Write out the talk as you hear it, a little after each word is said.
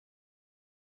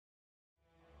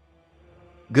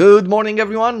Good morning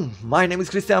everyone, my name is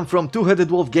Christian from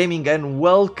Two-Headed Wolf Gaming and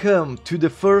welcome to the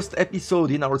first episode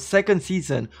in our second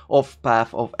season of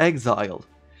Path of Exile.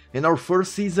 In our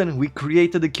first season we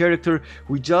created a character,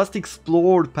 we just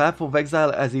explored Path of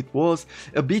Exile as it was,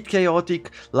 a bit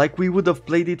chaotic like we would have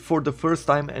played it for the first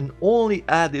time and only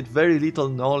added very little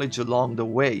knowledge along the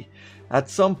way. At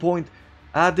some point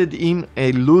added in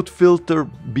a loot filter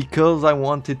because I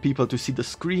wanted people to see the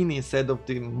screen instead of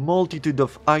the multitude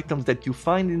of items that you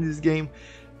find in this game,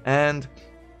 and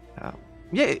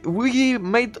yeah, we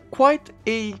made quite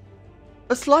a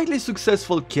slightly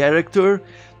successful character,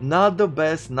 not the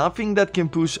best, nothing that can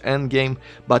push endgame,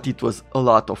 but it was a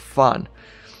lot of fun.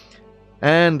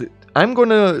 And I'm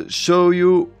gonna show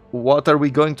you what are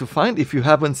we going to find. If you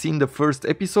haven't seen the first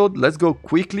episode, let's go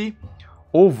quickly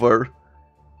over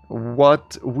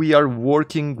what we are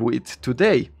working with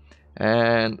today,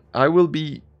 and I will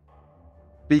be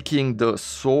picking the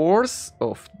source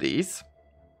of this.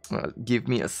 Give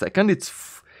me a second.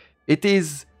 It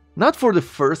is not for the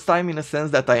first time in a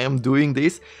sense that I am doing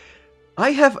this.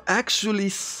 I have actually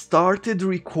started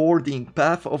recording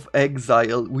Path of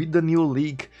Exile with the new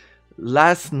league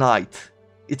last night.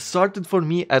 It started for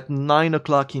me at 9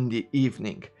 o'clock in the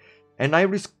evening. And I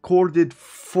recorded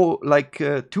for like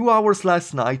 2 hours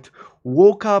last night,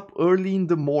 woke up early in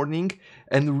the morning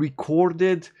and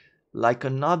recorded like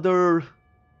another...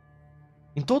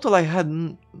 In total I had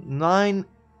 9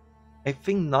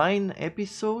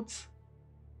 episodes?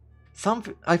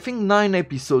 I think 9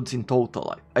 episodes in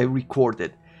total I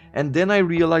recorded. And then I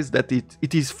realized that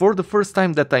it is for the first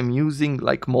time that I'm using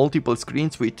like multiple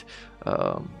screens with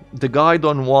the guide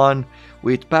on one,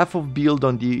 with Path of Build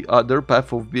on the other,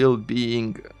 Path of Build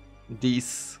being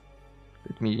this,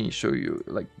 let me show you,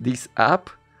 like this app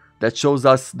that shows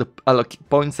us the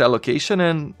points allocation,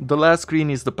 and the last screen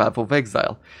is the Path of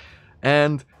Exile.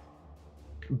 And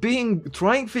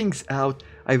trying things out,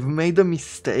 I've made a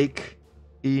mistake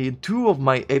in 2 of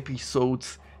my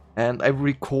episodes, and I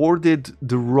recorded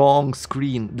the wrong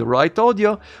screen, the right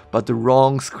audio, but the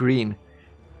wrong screen.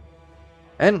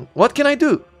 And what can I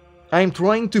do? I'm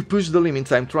trying to push the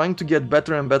limits, I'm trying to get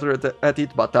better and better at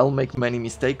it, but I'll make many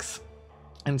mistakes.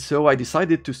 And so I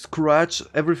decided to scratch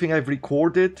everything I've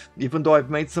recorded, even though I've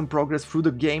made some progress through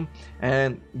the game,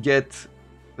 and get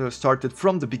started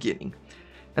from the beginning.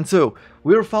 And so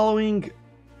we're following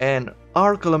an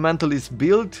Arc Elementalist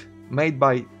build made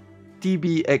by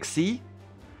TbXie.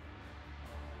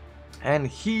 And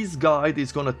his guide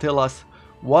is gonna tell us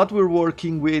what we're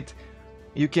working with.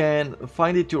 You can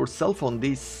find it yourself on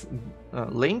this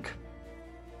link,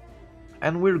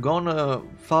 and we're gonna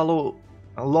follow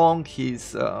along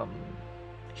his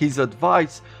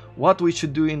advice, what we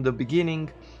should do in the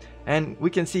beginning. And we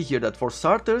can see here that for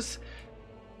starters,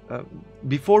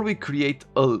 before we create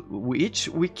a witch,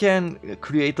 we can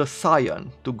create a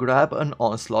scion to grab an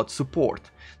onslaught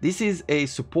support. This is a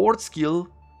support skill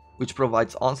which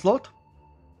provides onslaught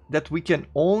that we can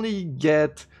only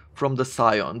get from the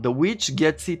scion. The witch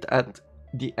gets it at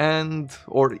the end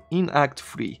or in Act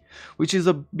 3, which is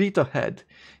a bit ahead.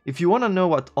 If you want to know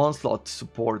what onslaught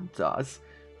support does,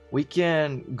 we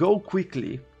can go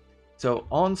quickly. So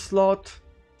onslaught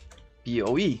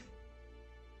PoE,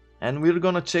 and we're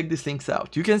gonna check these links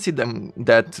out. You can see them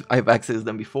that I've accessed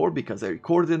them before because I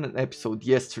recorded an episode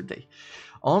yesterday.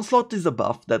 Onslaught is a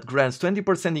buff that grants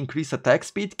 20% increased attack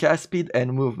speed, cast speed,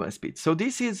 and movement speed. So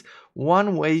this is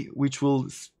one way which will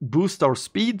boost our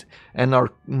speed and our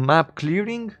map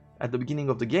clearing at the beginning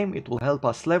of the game. It will help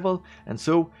us level, and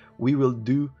so we will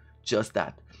do just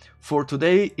that. For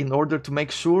today, in order to make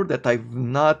sure that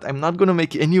I'm not gonna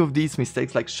make any of these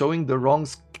mistakes like showing the wrong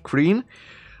screen,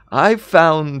 I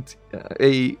found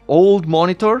a old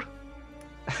monitor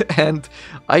and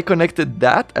I connected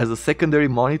that as a secondary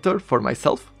monitor for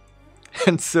myself,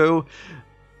 and so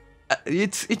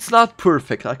it's not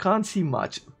perfect. I can't see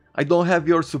much. I don't have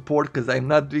your support because I'm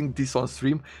not doing this on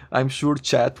stream. I'm sure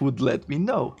chat would let me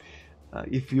know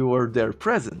if you were there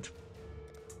present.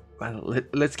 Well,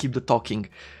 let's keep the talking,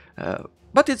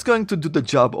 but it's going to do the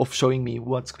job of showing me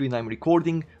what screen I'm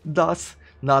recording, thus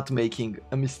not making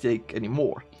a mistake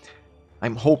anymore.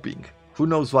 I'm hoping. Who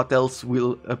knows what else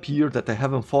will appear that I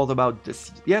haven't thought about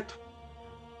this yet?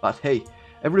 But hey,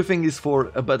 everything is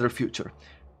for a better future.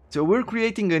 So we're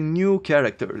creating a new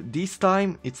character. This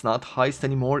time it's not heist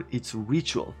anymore, it's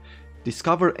ritual.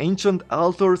 Discover ancient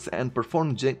altars and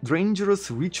perform dangerous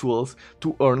rituals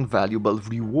to earn valuable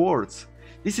rewards.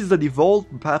 This is the default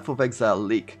Path of Exile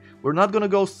league. We're not gonna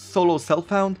go solo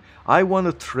self-found. I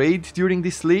wanna trade during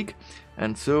this league,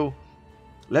 and so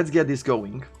let's get this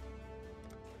going.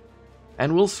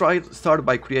 And we'll start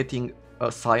by creating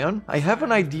a Scion. I have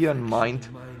an idea in mind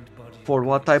for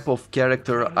what type of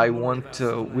character I want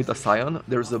with a Scion.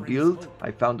 There's a build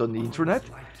I found on the internet.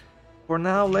 For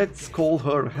now, let's call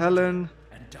her Helen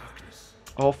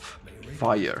of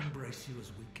Fire.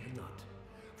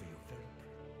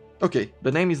 Okay,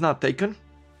 the name is not taken.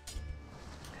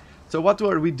 So what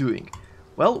are we doing?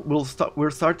 Well,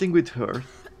 we're starting with her.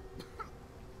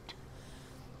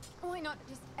 Why not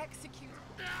just execute?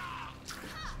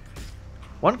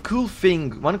 One cool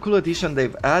thing, one cool addition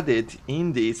they've added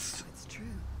in this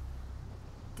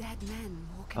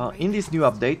in this new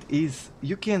update is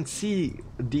you can see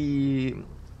the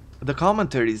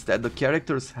commentaries that the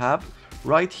characters have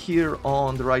right here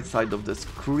on the right side of the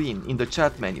screen in the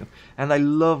chat menu, and I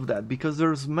love that because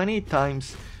there's many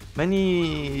times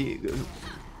many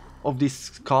of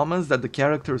these comments that the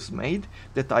characters made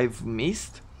that I've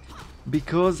missed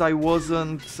because I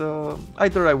wasn't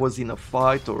either I was in a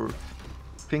fight or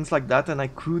things like that, and I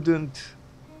couldn't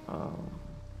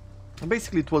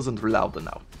basically it wasn't loud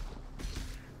enough.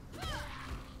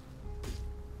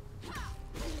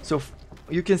 So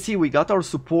you can see we got our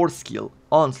support skill,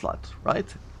 Onslaught,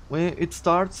 right? When it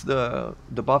starts, the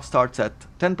buff starts at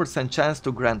 10% chance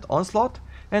to grant Onslaught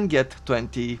and get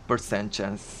 20%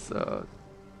 chance.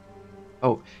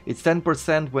 It's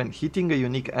 10% when hitting a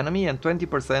unique enemy and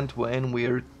 20% when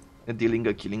we're dealing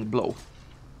a killing blow.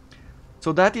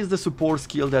 So that is the support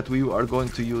skill that we are going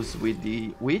to use with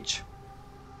the Witch.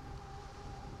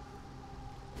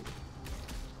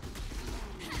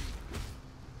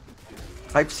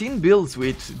 I've seen builds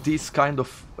with this kind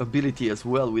of ability as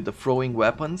well, with the throwing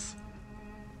weapons.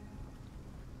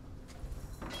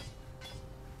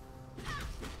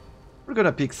 We're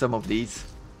gonna pick some of these,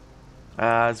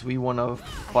 as we wanna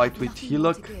fight with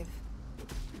Hillock.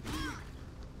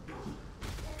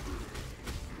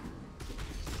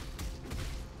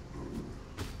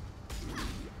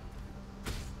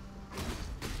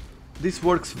 This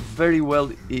works very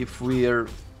well if we're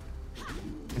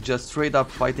just straight up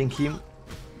fighting him.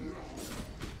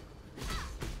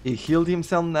 He healed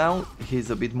himself now, he's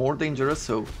a bit more dangerous,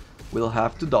 so we'll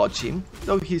have to dodge him,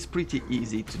 though he's pretty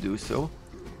easy to do so.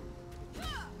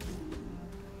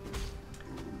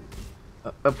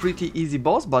 A pretty easy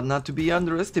boss, but not to be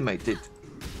underestimated.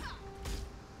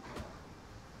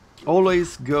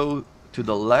 Always go to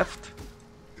the left.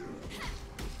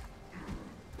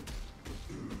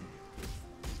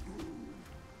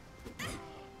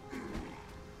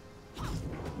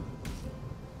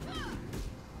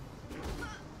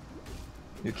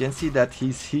 You can see that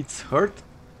his hits hurt.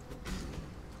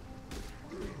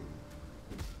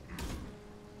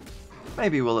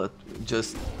 Maybe we'll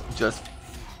just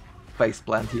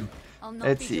faceplant him.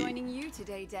 Let's see. Joining you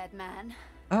today, dead man.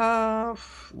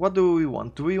 What do we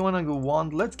want? Do we want to go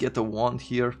wand? Let's get a wand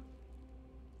here.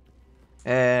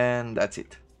 And that's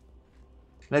it.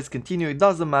 Let's continue. It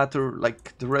doesn't matter,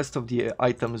 like the rest of the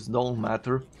items don't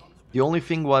matter. The only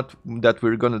thing that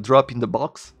we're gonna drop in the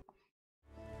box,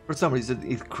 for some reason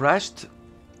it crashed.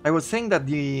 I was saying that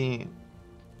the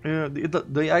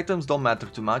items don't matter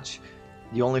too much.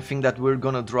 The only thing that we're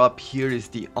gonna drop here is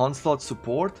the Onslaught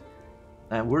support,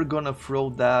 and we're gonna throw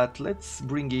that. Let's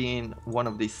bring in one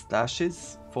of these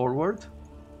stashes forward,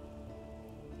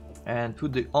 and to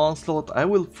the Onslaught I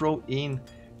will throw in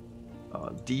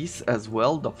these as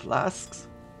well, the flasks.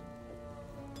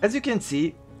 As you can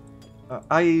see,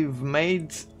 I've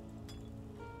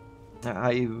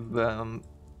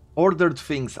ordered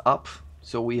things up.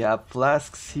 So we have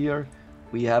flasks here,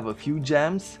 we have a few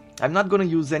gems. I'm not gonna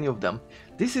use any of them.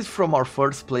 This is from our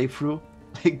first playthrough.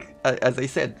 Like, as I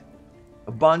said,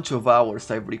 a bunch of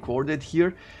hours I've recorded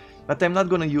here, but I'm not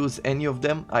gonna use any of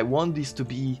them. I want this to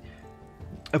be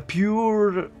a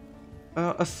pure,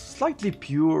 a slightly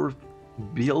pure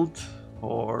build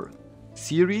or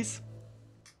series,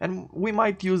 and we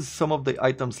might use some of the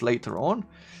items later on,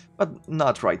 but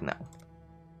not right now.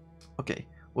 Okay.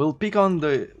 We'll pick on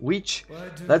the witch.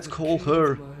 Let's call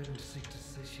her,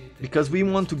 because we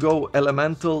want to go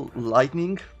Elemental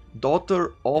Lightning,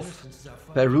 daughter of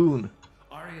Perun,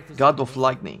 god of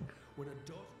lightning.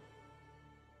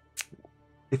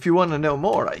 If you want to know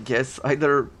more, I guess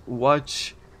either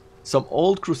watch some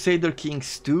old Crusader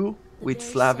Kings 2 with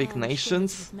Slavic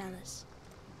nations,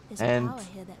 and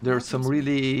there's some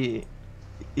really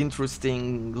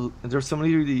interesting, there's some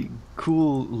really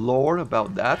cool lore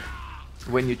about that.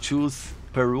 When you choose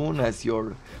Perun as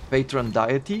your patron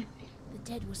deity. The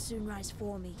dead will soon rise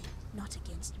for me, not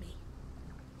against me.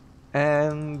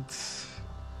 And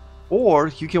or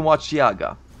you can watch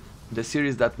Yaga, the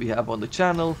series that we have on the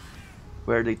channel,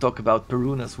 where they talk about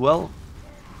Perun as well.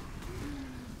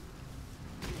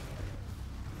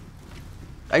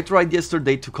 I tried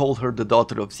yesterday to call her the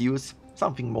daughter of Zeus,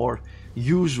 something more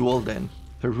usual than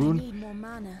I Perun. need more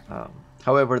mana.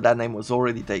 However, that name was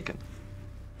already taken.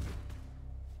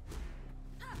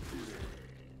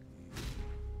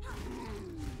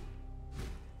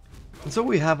 And so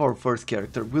we have our first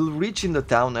character. We'll reach in the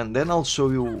town and then I'll show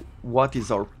you what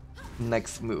is our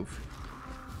next move.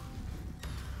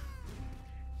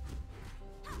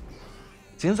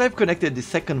 Since I've connected the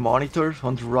second monitor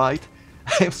on the right,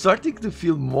 I'm starting to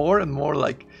feel more and more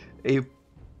like a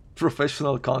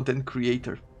professional content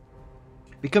creator.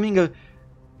 Becoming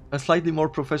a slightly more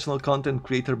professional content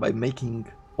creator by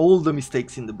making all the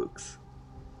mistakes in the books.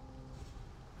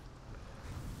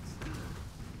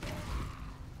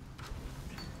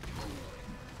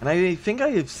 And I think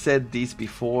I have said this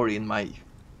before in my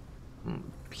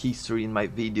history, in my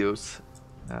videos,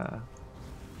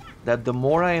 that the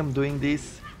more I am doing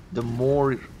this, the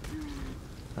more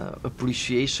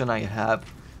appreciation I have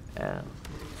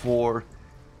for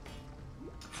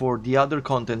the other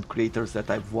content creators that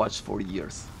I've watched for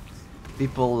years.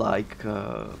 People like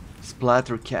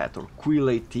Splattercat or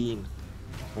Quill18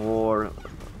 or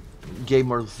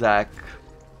Gamer Zach.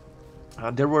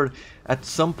 There were at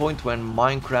some point when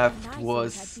Minecraft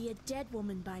was I'd be a dead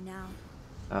woman by now.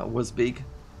 was big.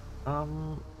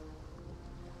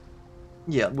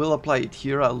 Yeah, we'll apply it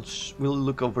here. We'll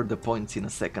look over the points in a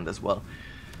second as well.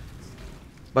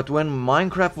 But when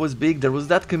Minecraft was big, there was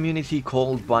that community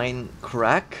called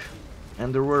Minecrack,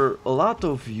 and there were a lot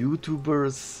of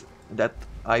YouTubers that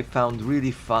I found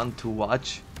really fun to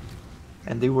watch,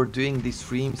 and they were doing these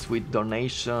streams with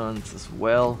donations as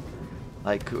well,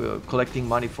 like collecting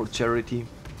money for charity,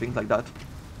 things like that.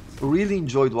 Really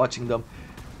enjoyed watching them,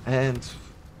 and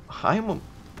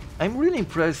I'm really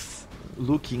impressed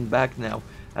looking back now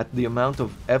at the amount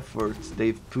of effort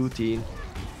they've put in.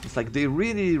 It's like they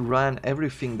really ran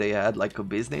everything they had like a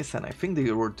business, and I think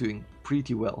they were doing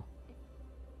pretty well.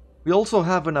 We also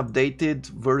have an updated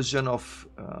version of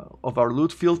our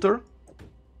loot filter.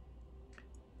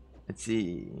 Let's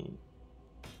see.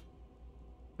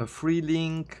 A free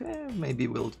link, maybe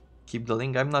we'll keep the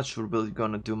link. I'm not sure we're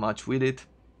gonna do much with it.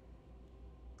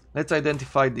 Let's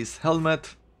identify this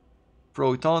helmet,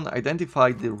 throw it on,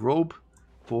 identify the robe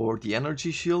for the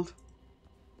energy shield.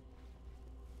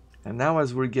 And now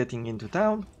as we're getting into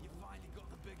town,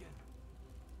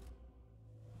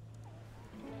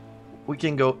 we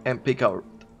can go and pick our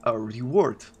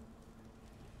reward.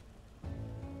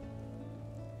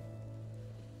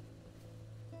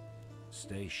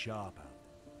 Stay sharp out.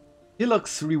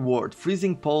 Deluxe reward: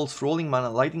 freezing pulse, rolling mana,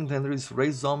 lightning tendrils,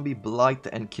 raise zombie, blight,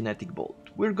 and kinetic bolt.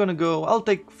 We're gonna go. I'll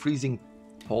take freezing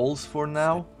pulse for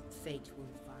now. Fate will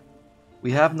find.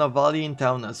 We have Navali in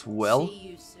town as well. See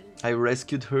you soon. I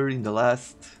rescued her in the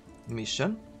last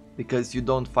mission because you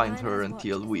don't find her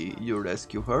until you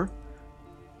rescue her.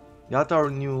 Got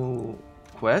our new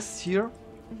quests here.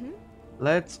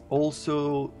 Let's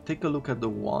also take a look at the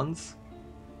wands.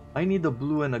 I need a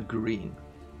blue and a green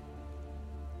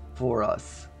for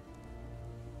us.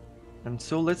 And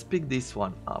so let's pick this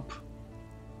one up.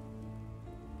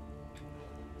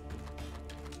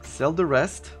 Sell the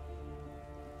rest.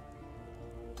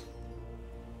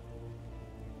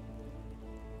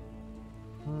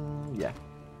 Yeah,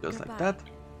 just like that.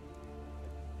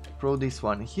 Throw this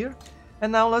one here.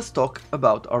 And now let's talk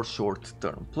about our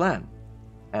short-term plan.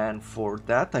 And for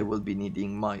that I will be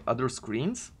needing my other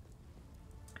screens.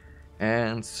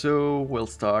 And so we'll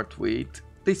start with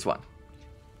this one.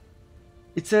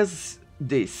 It says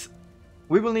this: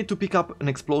 we will need to pick up an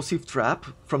explosive trap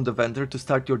from the vendor to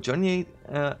start your journey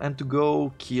and to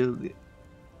go kill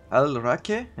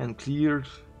Al-Rake and clear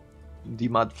the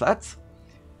mud flats.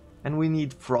 And we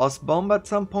need frost bomb at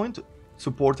some point,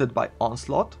 supported by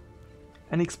onslaught,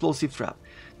 and explosive trap.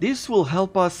 This will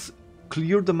help us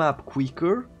clear the map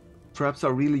quicker. Traps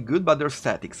are really good, but they're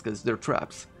statics because they're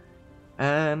traps.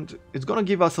 And it's gonna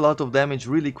give us a lot of damage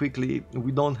really quickly.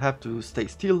 We don't have to stay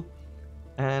still,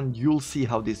 and you'll see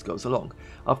how this goes along.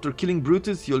 After killing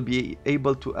Brutus, you'll be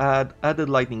able to add added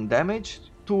lightning damage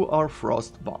to our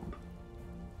frost bomb.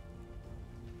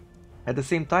 At the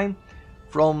same time,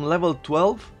 from level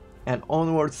 12 and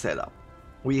onward setup,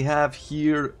 we have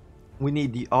here, we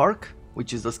need the Arc,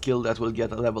 which is a skill that will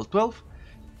get a level 12,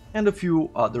 and a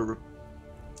few other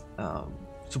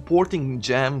supporting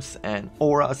gems and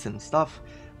auras and stuff,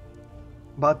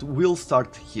 but we'll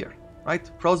start here, right?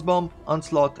 Frost bomb,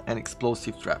 onslaught, and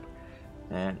explosive trap.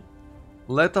 And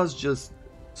let us just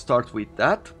start with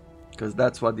that, because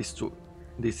that's what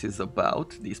this is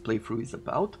about, this playthrough is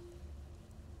about.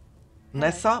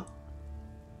 Nessa,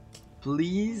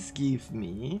 please give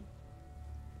me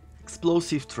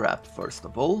explosive trap first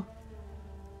of all.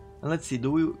 And let's see,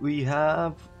 we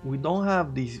don't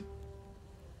have the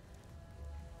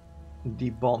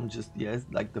bomb just yet,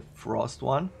 like the frost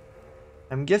one.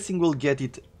 I'm guessing we'll get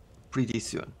it pretty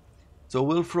soon. So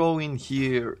we'll throw in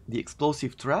here the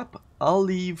explosive trap. I'll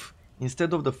leave,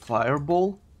 instead of the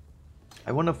fireball,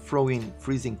 I want to throw in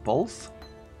freezing pulse.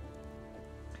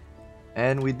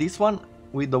 And with this one,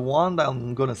 with the wand,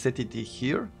 I'm gonna set it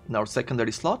here in our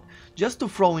secondary slot, just to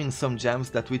throw in some gems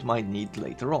that we might need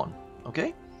later on,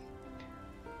 okay?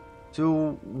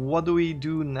 So what do we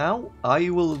do now? I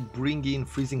will bring in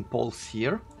freezing pulse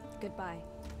here. Goodbye.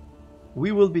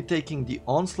 We will be taking the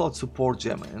onslaught support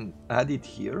gem and add it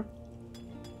here.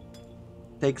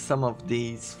 Take some of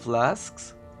these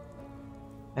flasks,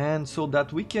 and so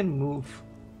that we can move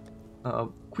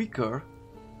quicker,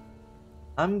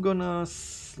 I'm gonna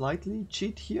slightly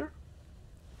cheat here.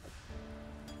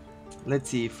 Let's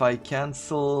see if I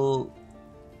cancel.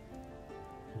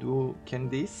 Can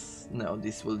this? No,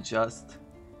 this will just.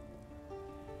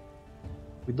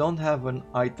 We don't have an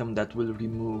item that will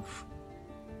remove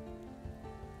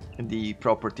the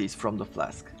properties from the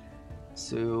flask.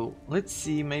 So let's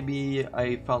see, maybe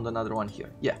I found another one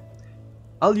here. Yeah,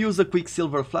 I'll use a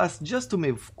quicksilver flask just to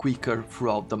move quicker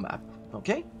throughout the map,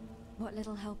 okay? What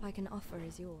little help I can offer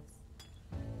is yours.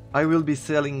 I will be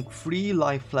selling 3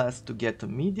 life flasks to get a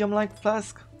medium life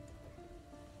flask.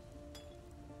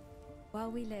 While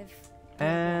we live.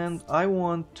 And I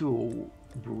want to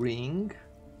bring...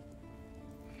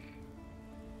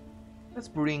 Let's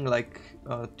bring like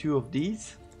 2 of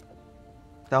these.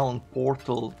 Down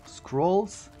portal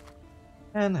scrolls.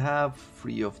 And have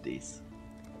 3 of these.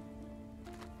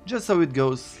 Just so it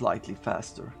goes slightly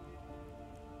faster.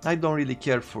 I don't really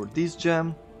care for this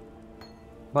gem,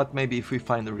 but maybe if we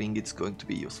find a ring it's going to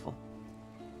be useful.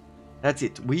 That's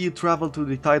it, we travel to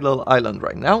the tidal island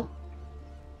right now.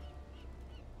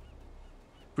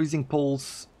 Freezing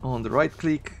pulse on the right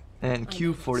click and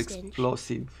Q for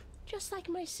explosive just like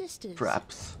my sisters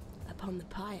traps. upon the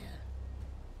pyre.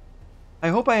 I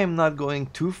hope I am not going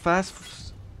too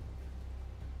fast.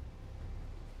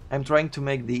 I'm trying to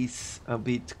make these a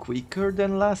bit quicker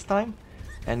than last time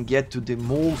and get to the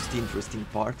most interesting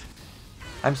part.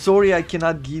 I'm sorry I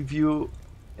cannot give you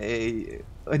a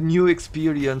new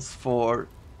experience for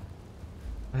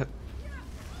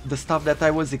the stuff that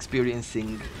I was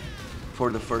experiencing for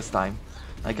the first time.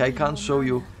 Like, I can't show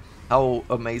you how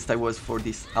amazed I was for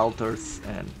these altars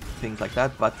and things like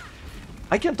that, but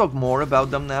I can talk more about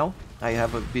them now. I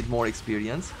have a bit more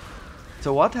experience.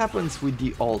 So what happens with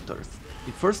the altars?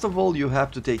 First of all, you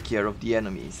have to take care of the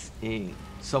enemies,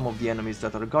 some of the enemies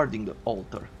that are guarding the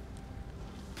altar.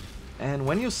 And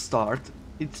when you start,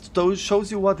 it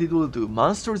shows you what it will do.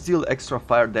 Monsters deal extra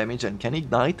fire damage and can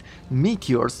ignite.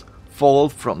 Meteors fall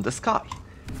from the sky.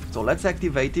 So let's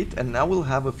activate it, and now we'll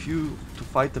have to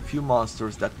fight a few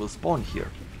monsters that will spawn here.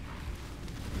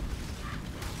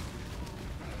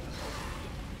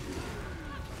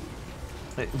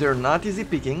 They're not easy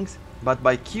pickings, but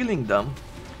by killing them,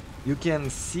 you can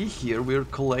see here we're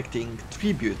collecting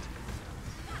tribute.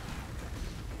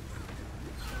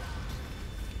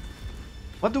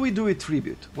 What do we do with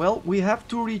tribute? Well, we have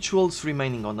 2 rituals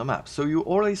remaining on the map, so you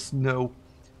always know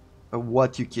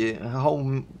what you can,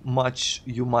 how much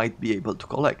you might be able to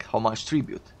collect, how much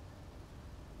tribute.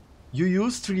 You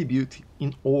use tribute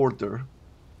in order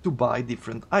to buy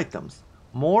different items.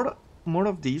 More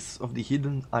of these, of the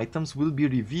hidden items, will be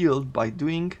revealed by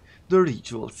doing the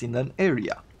rituals in an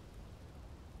area.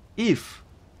 If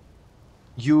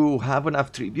you have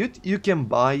enough tribute, you can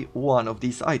buy one of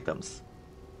these items.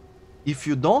 If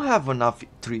you don't have enough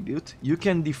tribute, you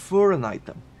can defer an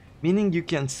item, meaning you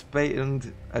can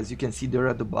spend, as you can see there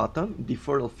at the bottom,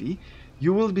 deferral fee.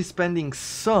 You will be spending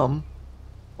some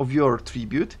of your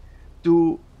tribute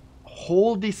to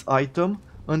hold this item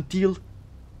until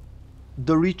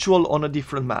the ritual on a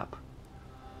different map.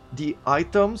 The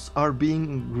items are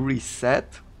being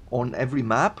reset on every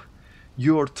map.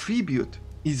 Your tribute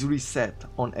is reset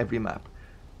on every map.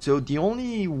 So the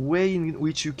only way in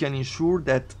which you can ensure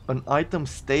that an item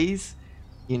stays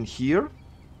in here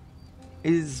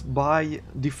is by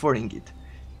deferring it.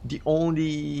 The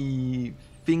only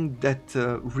thing that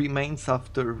remains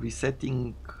after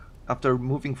resetting, after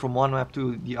moving from one map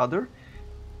to the other,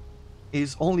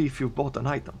 is only if you bought an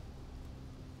item.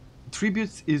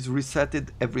 Tribute is resetted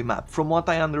every map, from what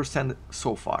I understand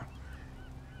so far.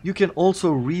 You can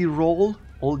also re-roll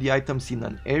all the items in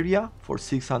an area for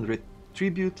 600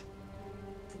 tribute.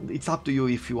 It's up to you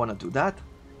if you want to do that,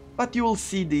 but you will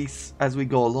see this as we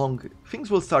go along. Things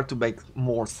will start to make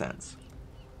more sense.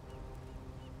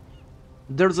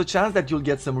 there's a chance that you'll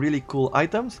get some really cool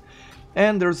items,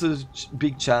 and there's a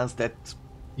big chance that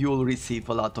you'll receive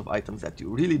a lot of items that you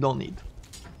really don't need.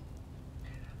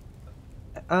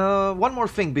 One more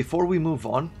thing before we move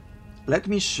on, let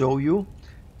me show you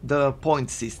the point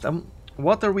system.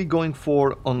 What are we going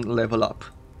for on level up?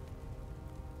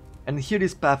 And here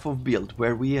is path of build,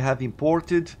 where we have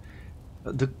imported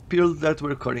the build that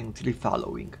we're currently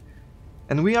following.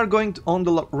 And we are going on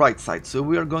the right side, so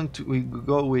we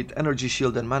go with energy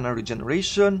shield and mana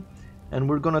regeneration, and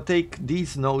we're gonna take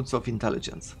these nodes of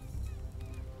intelligence.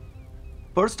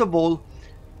 First of all,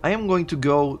 I am going to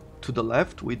go to the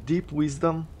left with deep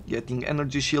wisdom, getting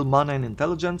energy shield, mana and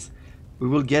intelligence. We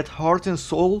will get heart and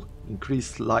soul,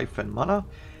 increased life and mana,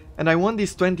 and I want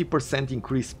this 20%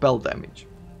 increased spell damage,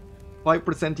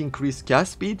 5% increased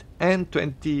cast speed, and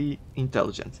 20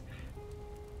 intelligence.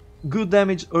 Good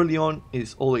damage early on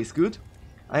is always good.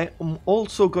 I am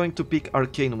also going to pick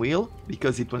Arcane Wheel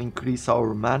because it will increase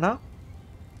our mana,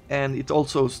 and it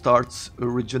also starts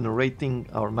regenerating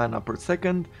our mana per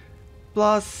second,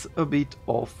 plus a bit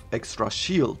of extra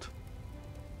shield.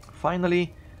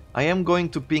 Finally, I am going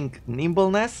to pick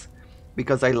Nimbleness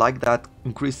because I like that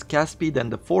increased cast speed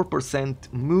and the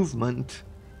 4% movement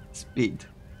speed.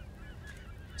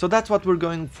 So that's what we're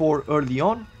going for early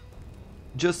on.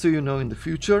 Just so you know in the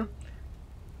future.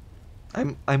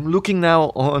 I'm looking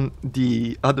now on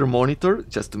the other monitor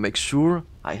just to make sure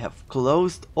I have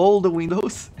closed all the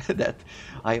windows that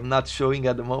I am not showing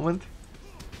at the moment.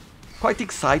 Quite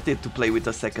excited to play with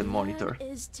a second monitor.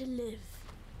 Is to live.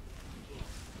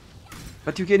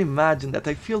 But you can imagine that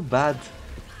I feel bad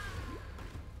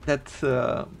that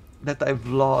that I've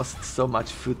lost so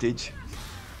much footage.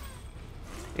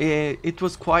 It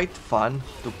was quite fun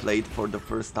to play it for the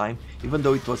first time, even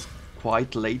though it was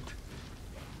quite late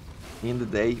in the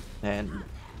day, and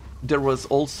there was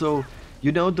also,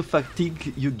 you know, the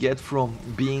fatigue you get from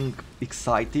being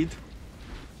excited.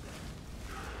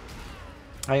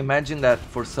 I imagine that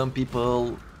for some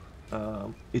people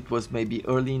it was maybe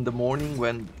early in the morning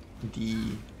when the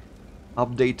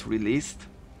update released,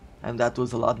 and that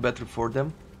was a lot better for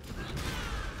them.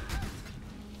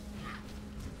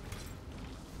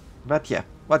 But yeah,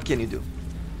 what can you do?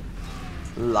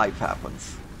 Life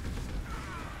happens.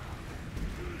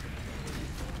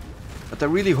 But I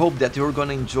really hope that you're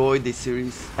gonna enjoy this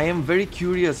series. I am very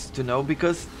curious to know,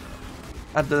 because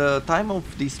at the time of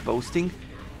this posting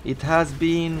it has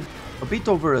been a bit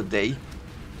over a day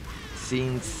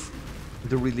since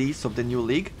the release of the new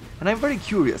league, and I'm very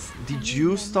curious, did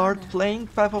you start playing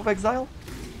Path of Exile?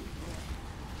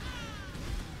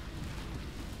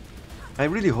 I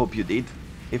really hope you did.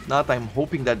 If not, I'm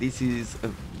hoping that this is a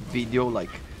video like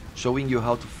showing you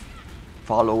how to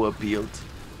follow a build,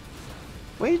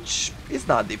 which is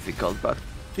not difficult, but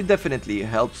it definitely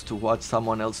helps to watch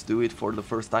someone else do it for the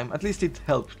first time. At least it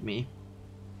helped me.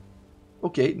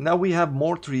 Okay, now we have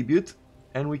more tribute,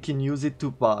 and we can use it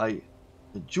to buy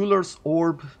a jeweler's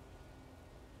orb,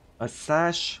 a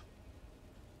sash,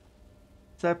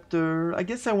 scepter. I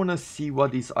guess I want to see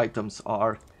what these items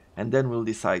are, and then we'll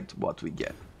decide what we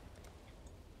get.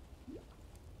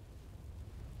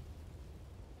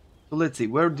 So let's see,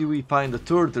 where do we find the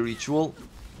third ritual?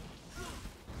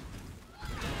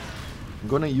 I'm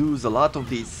gonna use a lot of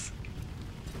these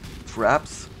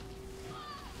traps.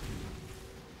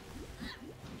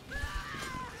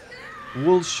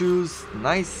 Wool shoes,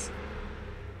 nice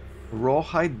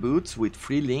rawhide boots with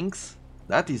 3 links.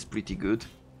 That is pretty good.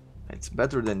 It's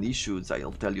better than these shoes,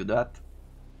 I'll tell you that.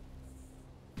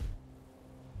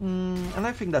 And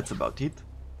I think that's about it.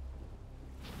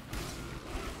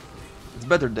 It's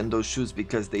better than those shoes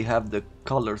because they have the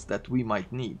colors that we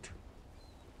might need.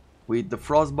 With the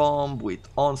Frost Bomb, with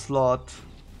Onslaught.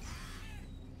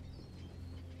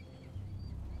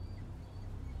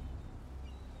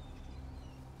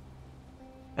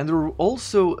 And there were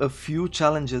also a few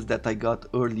challenges that I got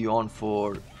early on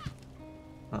for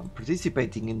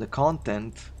participating in the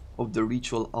content of the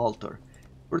Ritual Altar.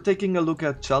 We're taking a look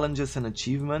at challenges and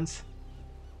achievements.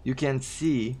 You can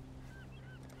see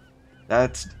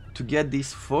that to get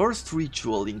this first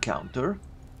ritual encounter,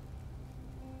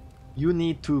 you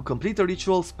need to complete a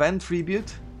ritual, spend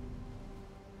tribute,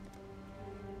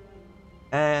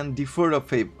 and defer a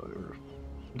favor.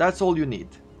 That's all you need.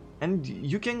 And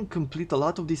you can complete a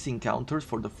lot of these encounters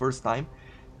for the first time.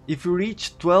 If you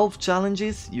reach 12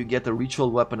 challenges, you get a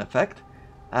ritual weapon effect.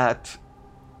 At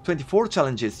 24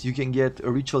 challenges, you can get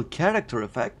a ritual character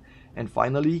effect. And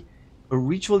finally, a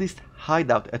ritualist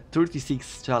hideout at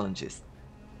 36 challenges.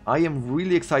 I am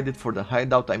really excited for the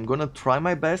hideout. I'm gonna try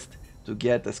my best to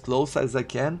get as close as I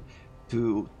can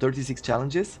to 36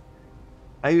 challenges.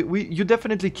 You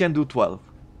definitely can do 12.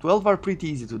 12 are pretty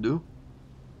easy to do.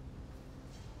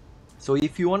 So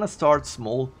if you want to start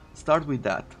small, start with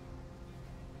that.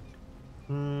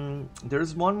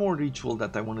 There's one more ritual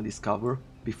that I want to discover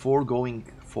before going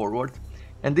forward,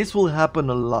 and this will happen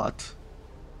a lot.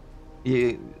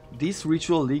 This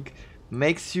ritual league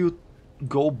makes you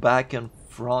go back and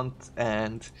front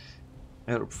and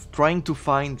trying to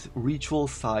find ritual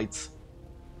sites.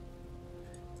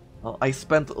 I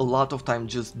spent a lot of time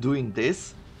just doing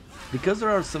this because there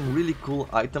are some really cool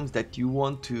items that you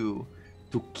want to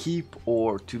keep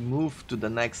or to move to the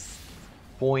next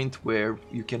point where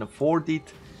you can afford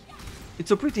it. It's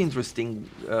a pretty interesting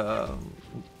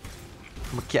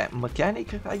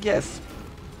mechanic, I guess,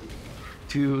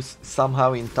 to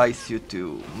somehow entice you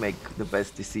to make the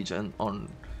best decision on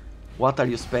what are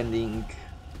you spending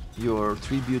your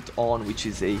tribute on, which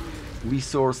is a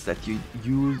resource that you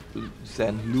use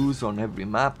and lose on every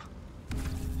map.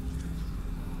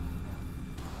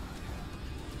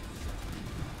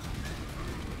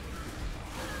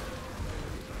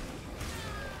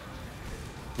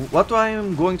 What I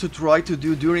am going to try to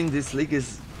do during this league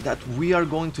is that we are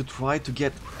going to try to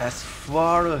get as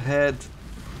far ahead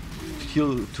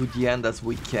till to the end as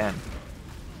we can.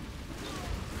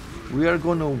 We are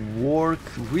gonna work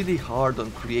really hard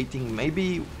on creating,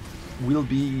 maybe we'll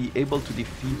be able to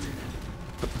defeat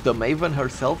the Maven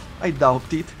herself. I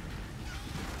doubt it.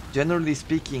 Generally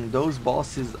speaking, those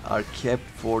bosses are kept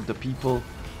for the people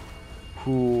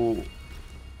who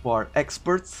are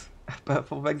experts at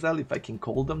Path of Exile, if I can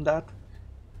call them that.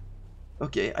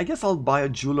 Okay, I guess I'll buy a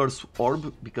Jeweler's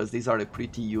Orb because these are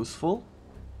pretty useful.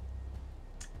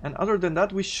 And other than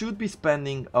that, we should be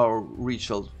spending our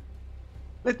ritual.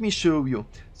 Let me show you.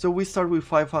 So we start with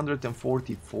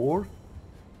 544.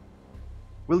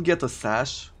 We'll get a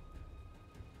sash.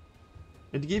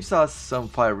 It gives us some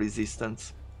fire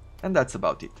resistance. And that's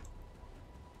about it.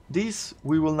 This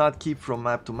we will not keep from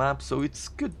map to map, so it's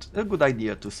a good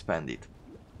idea to spend it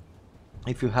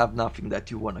if you have nothing that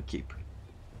you want to keep.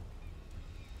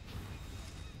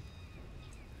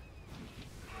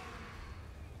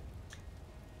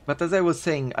 But as I was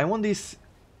saying, I want this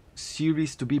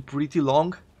series to be pretty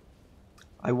long.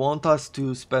 I want us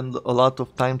to spend a lot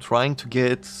of time trying to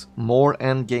get more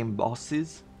endgame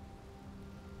bosses.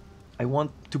 I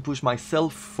want to push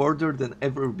myself further than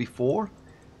ever before.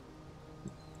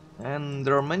 And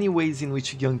there are many ways in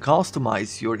which you can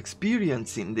customize your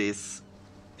experience in this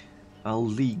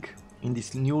league. In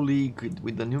this new league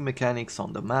with the new mechanics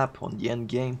on the map, on the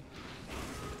endgame.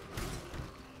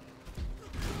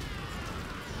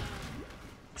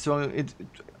 So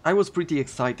I was pretty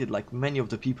excited, like many of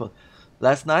the people.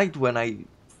 Last night when I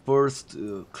first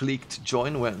clicked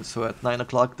join, so at 9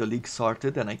 o'clock the league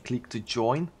started and I clicked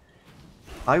join,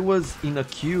 I was in a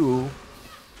queue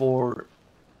for,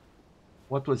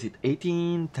 what was it,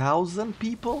 18,000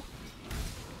 people?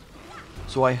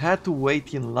 So I had to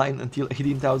wait in line until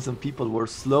 18,000 people were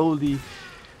slowly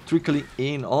trickling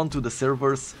in onto the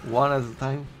servers, one at a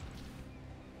time,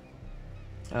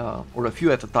 or a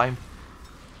few at a time.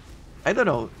 I don't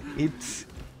know, it's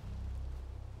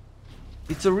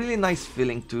a really nice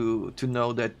feeling to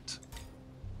know that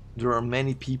there are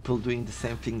many people doing the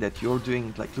same thing that you're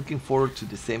doing, like looking forward to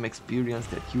the same experience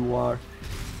that you are.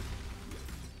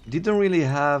 Didn't really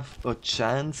have a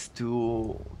chance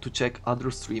to check other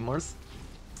streamers.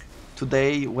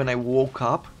 Today when I woke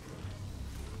up,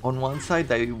 on one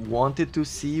side I wanted to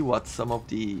see what some of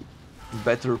the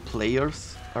better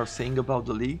players are saying about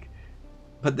the league.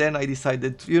 But then I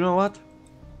decided, you know what?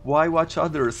 Why watch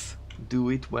others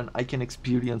do it when I can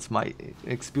experience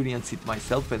it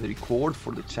myself and record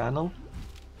for the channel?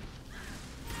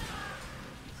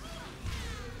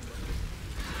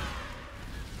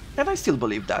 And I still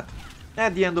believe that.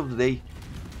 At the end of the day,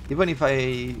 even if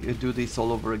I do this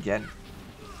all over again,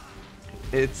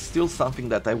 it's still something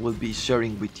that I will be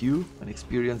sharing with you, an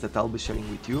experience that I'll be sharing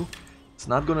with you. It's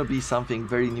not gonna be something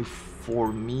very new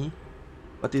for me,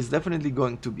 but it's definitely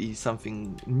going to be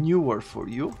something newer for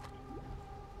you.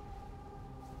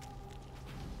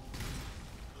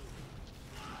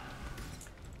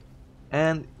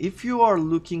 And if you are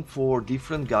looking for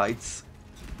different guides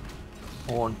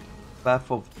on Path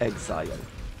of Exile,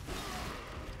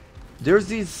 there's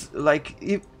this,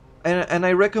 and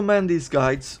I recommend these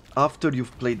guides after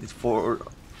you've played it for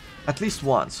at least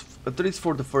once, at least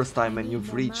for the first time and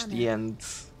you've reached the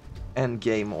end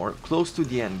game or close to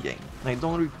the end game. I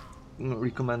don't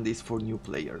recommend this for new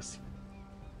players.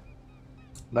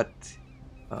 But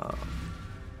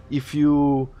if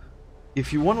you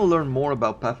want to learn more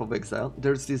about Path of Exile,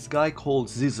 there's this guy called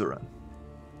Zizeran.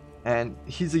 and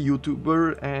he's a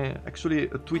YouTuber, actually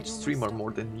a Twitch almost streamer stopped.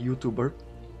 more than YouTuber.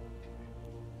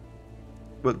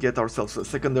 We'll get ourselves a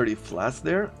secondary flask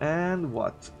there, and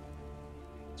what?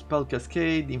 Spell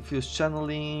Cascade, Infused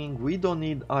Channeling, we don't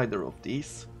need either of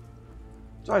these.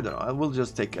 So I don't know, I will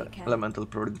just take an Okay. Elemental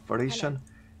Proliferation,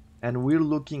 and we're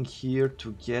looking here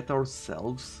to get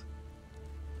ourselves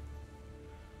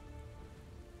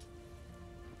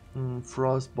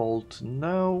Frostbolt,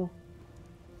 no.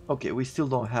 Okay, we still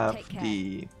don't have Take care.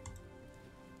 the...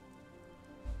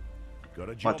 Got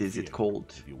a job what is for it you,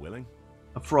 called? If you're willing.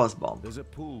 A Frost Bomb. There's a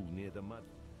pool near the mud.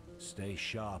 Stay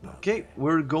sharp out Okay, there.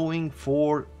 we're going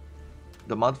for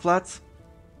the mud flats.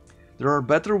 There are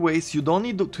better ways, you don't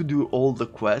need to do all the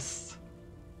quests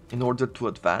in order to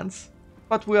advance,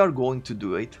 but we are going to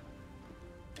do it.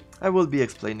 I will be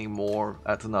explaining more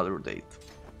at another date.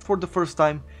 For the first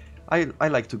time, I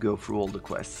like to go through all the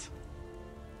quests.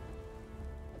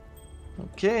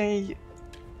 Okay.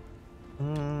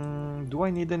 Do I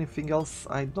need anything else?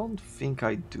 I don't think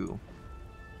I do.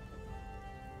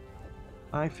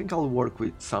 I think I'll work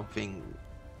with something,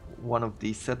 one of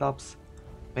these setups.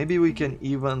 Maybe we can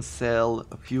even sell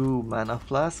a few mana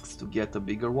flasks to get a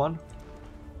bigger one.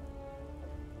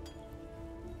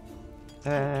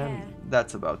 And care.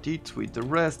 that's about it. With the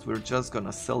rest, we're just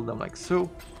gonna sell them like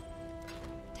so.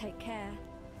 Take care.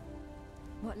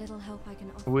 What little help I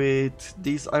can offer. With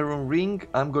this iron ring,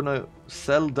 I'm gonna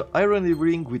sell the iron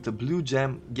ring with a blue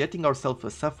gem, getting ourselves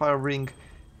a sapphire ring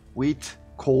with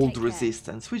cold Take care.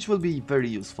 resistance, which will be very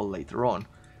useful later on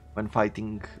when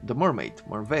fighting the mermaid,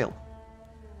 Merveil.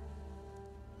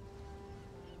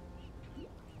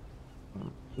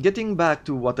 Getting back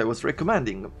to what I was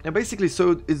recommending, basically,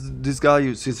 so is this guy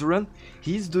Cizeron.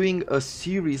 He's doing a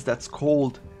series that's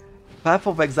called Path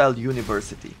of Exile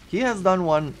University. He has done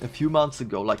one a few months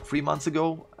ago, like 3 months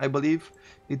ago, I believe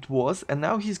it was, and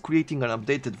now he's creating an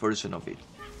updated version of it.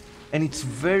 And it's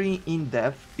very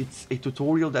in-depth. It's a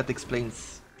tutorial that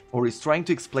explains, or is trying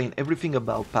to explain everything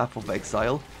about Path of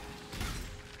Exile,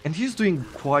 and he's doing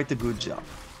quite a good job.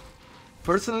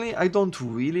 Personally, I don't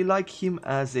really like him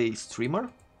as a streamer.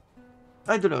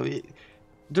 I don't know,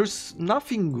 there's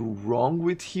nothing wrong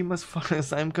with him as far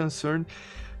as I'm concerned,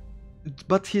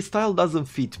 but his style doesn't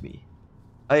fit me.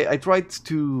 I tried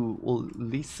to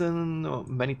listen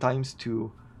many times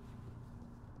to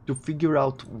figure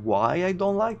out why I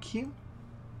don't like him,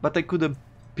 but I couldn't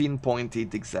pinpoint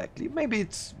it exactly. Maybe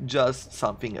it's just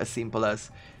something as simple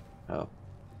as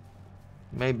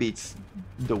maybe it's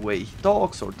the way he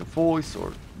talks, or the voice,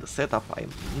 or the setup,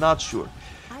 I'm not sure.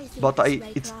 But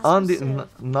it's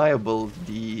undeniable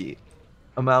the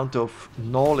amount of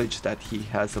knowledge that he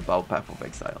has about Path of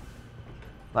Exile.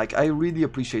 Like, I really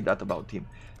appreciate that about him.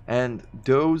 And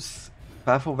those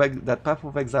Path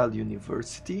of Exile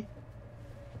University,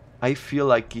 I feel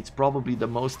like it's probably the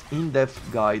most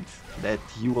in-depth guide that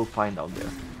you will find out there.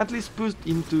 At least put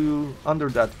under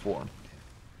that form.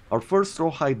 Our first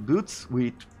rawhide boots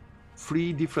with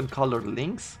 3 different color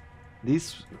links.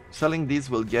 Selling these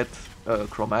will get a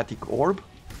chromatic orb.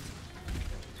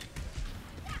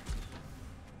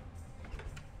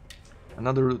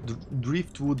 Another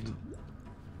driftwood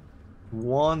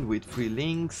one with 3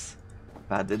 links.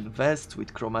 Padded vest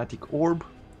with chromatic orb.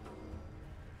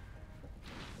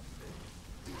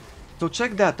 So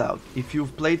check that out. If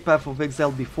you've played Path of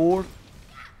Exile before,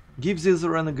 give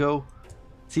Cizeron a go.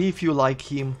 See if you like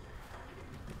him.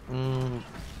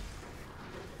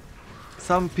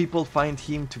 Some people find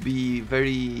him to be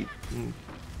very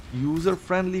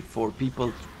user-friendly for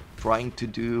people trying to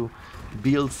do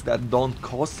builds that don't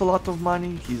cost a lot of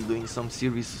money. He's doing some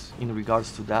series in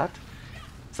regards to that.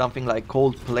 Something like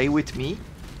called Play With Me.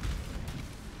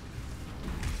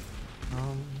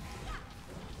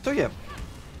 So yeah.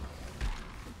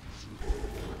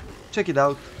 Check it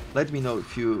out. Let me know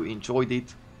if you enjoyed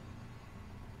it.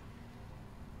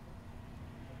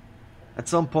 At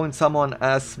some point someone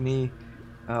asked me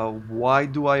why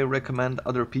do I recommend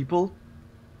other people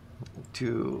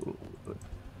to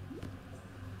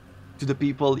the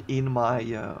people in my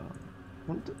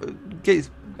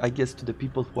I guess to the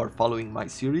people who are following my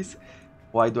series.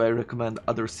 Why do I recommend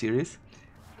other series?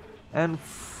 And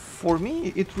for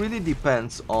me it really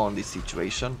depends on the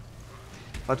situation.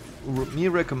 But me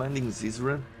recommending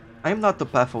Cizeron, I'm not a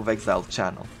Path of Exile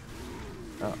channel.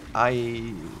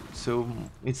 So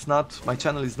it's not, my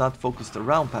channel is not focused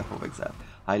around Path of Exile.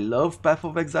 I love Path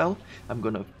of Exile. I'm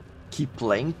gonna keep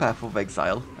playing Path of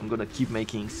Exile. I'm gonna keep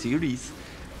making series.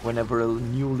 Whenever a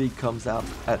new league comes up,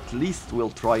 at least we'll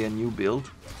try a new build.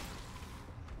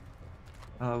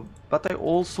 But I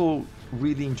also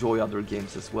really enjoy other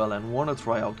games as well and want to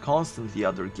try out constantly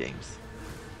other games.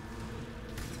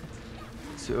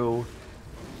 So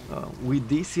with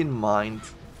this in mind,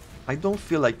 I don't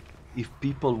feel like if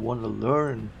people want to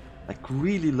learn, like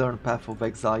really learn Path of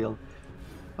Exile,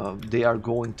 they are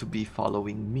going to be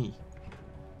following me.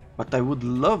 But I would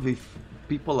love if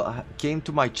people came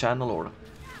to my channel or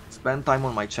spend time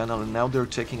on my channel and now they're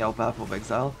checking out Path of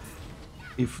Exile.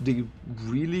 If they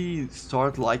really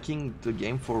start liking the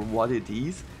game for what it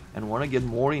is and want to get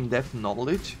more in-depth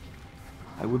knowledge,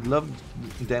 I would love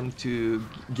them to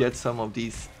get some of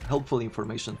these helpful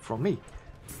information from me.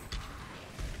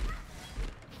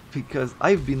 Because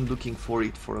I've been looking for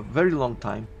it for a very long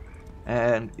time,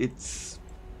 and it's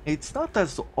not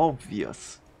as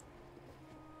obvious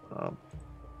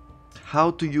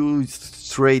how to use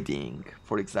trading,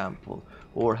 for example,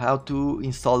 or how to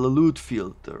install a loot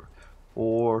filter,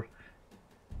 or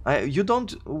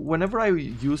whenever I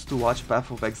used to watch Path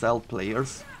of Exile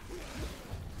players,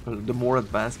 the more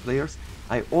advanced players,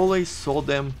 I always saw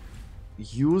them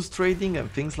use trading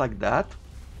and things like that,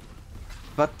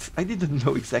 but I didn't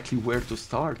know exactly where to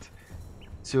start.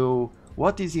 So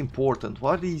what is important,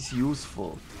 what is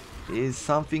useful, is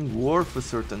something worth a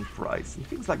certain price, and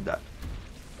things like that.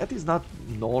 That is not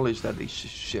knowledge that they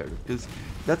should share, because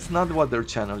that's not what their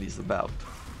channel is about,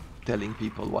 telling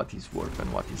people what is worth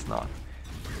and what is not.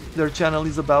 Their channel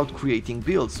is about creating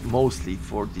builds, mostly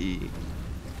for the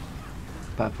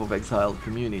Path of Exile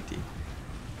community.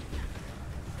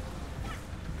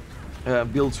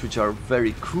 Builds which are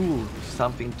very cool,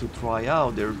 something to try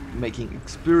out. They're making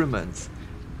experiments,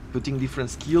 putting different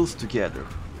skills together.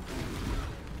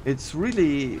 It's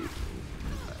really,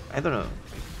 I don't know,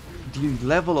 the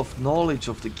level of knowledge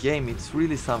of the game, it's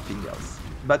really something else.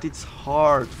 But it's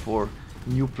hard for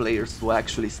new players to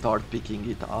actually start picking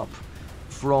it up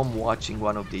from watching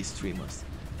one of these streamers.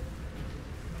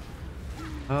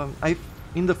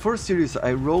 In the first series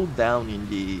I wrote down in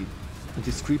the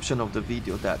description of the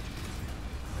video that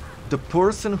the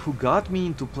person who got me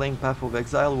into playing Path of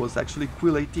Exile was actually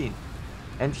Quill18,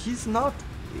 and he's not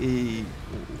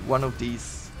one of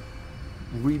these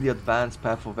really advanced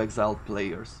Path of Exile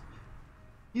players.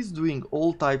 He's doing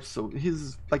all types of,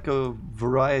 he's like a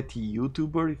variety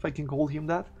YouTuber, if I can call him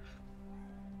that.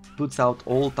 Puts out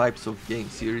all types of game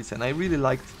series, and I really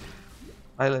liked,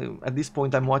 at this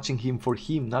point I'm watching him for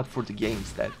him, not for the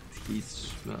games that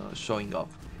he's showing off.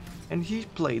 And he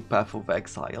played Path of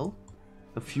Exile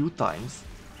a few times,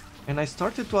 and I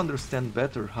started to understand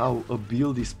better how a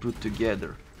build is put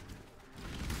together.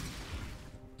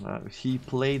 He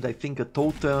played, I think, a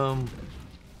totem.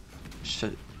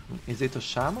 Is it a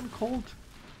shaman called?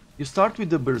 You start with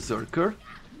the berserker,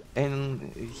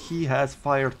 and he has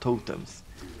fire totems.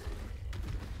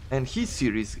 And his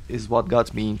series is what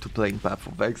got me into playing Path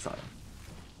of Exile.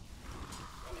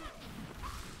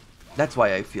 That's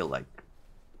why I feel like,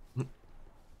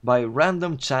 by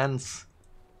random chance,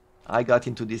 I got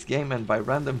into this game, and by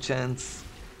random chance,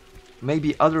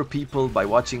 maybe other people, by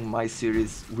watching my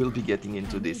series, will be getting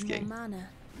into this game.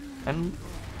 And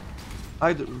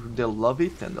either they'll love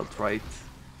it and they'll try it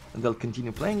and they'll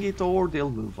continue playing it, or they'll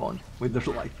move on with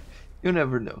their life. You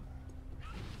never know.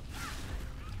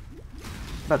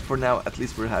 But for now, at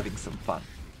least we're having some fun.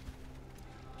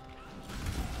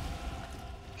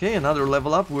 Okay, another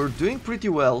level up. We're doing pretty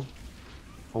well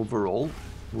overall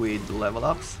with the level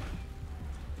ups.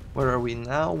 Where are we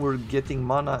now? We're getting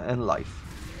mana and life.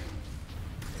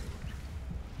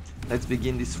 Let's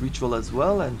begin this ritual as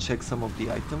well and check some of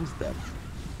the items that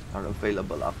are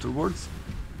available afterwards.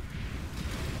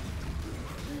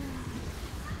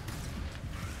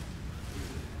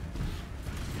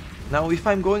 Now, if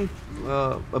I'm going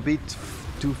a bit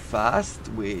too fast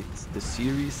with the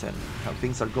series and how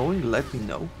things are going, let me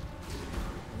know.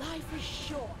 Life is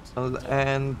short.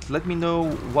 And let me know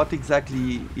what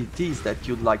exactly it is that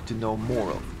you'd like to know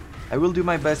more of. I will do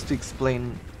my best to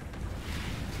explain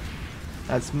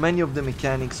as many of the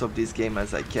mechanics of this game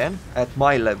as I can at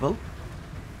my level,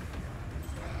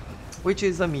 which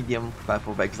is a medium Path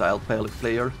of Exile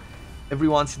player. Every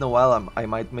once in a while I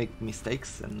might make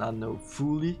mistakes and not know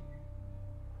fully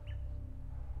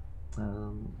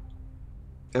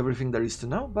everything there is to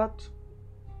know, but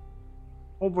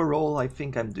overall I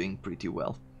think I'm doing pretty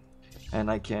well, and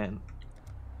I can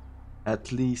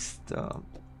at least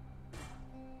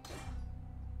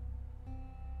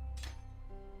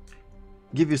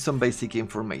give you some basic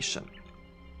information.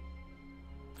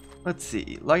 Let's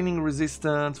see, lightning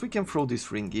resistance, we can throw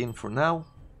this ring in for now.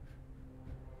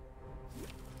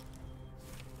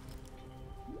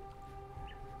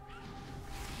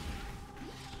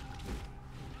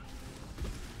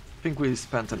 I think we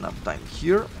spent enough time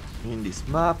here in this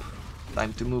map.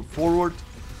 Time to move forward.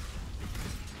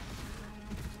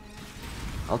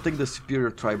 I'll take the superior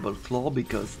tribal claw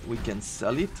because we can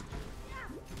sell it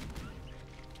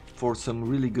for some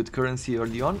really good currency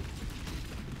early on.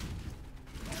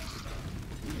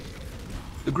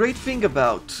 The great thing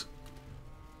about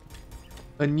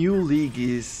a new league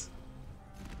is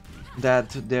that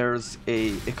there's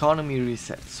a economy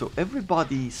reset, so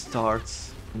everybody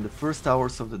starts in the first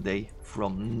hours of the day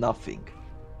from nothing,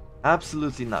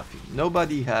 absolutely nothing.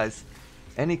 Nobody has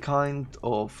any kind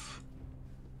of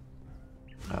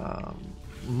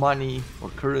money or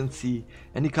currency,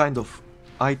 any kind of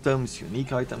items,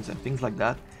 unique items and things like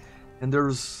that, and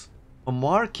there's a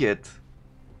market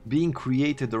being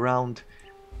created around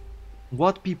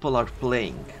what people are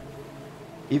playing.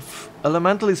 If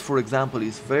Elementalist, for example,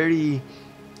 is very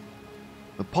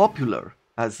popular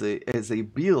as a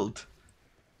build,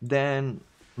 then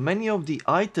many of the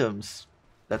items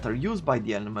that are used by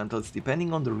the Elementalists,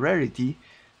 depending on the rarity,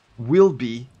 will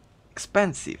be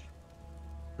expensive,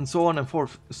 and so on and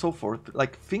so forth.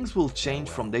 Like, things will change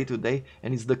from day to day,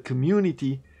 and it's the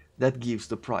community that gives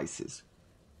the prices.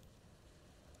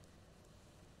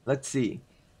 Let's see.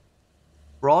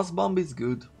 Frost Bomb is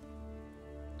good.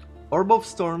 Orb of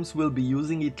Storms will be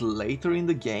using it later in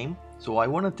the game, so I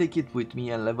want to take it with me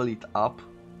and level it up.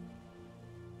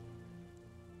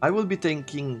 I will be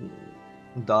taking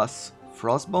thus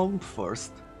Frost Bomb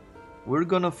first. We're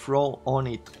gonna throw on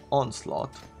it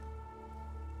Onslaught.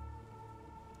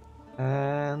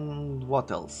 And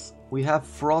what else? We have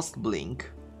Frost Blink,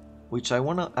 which I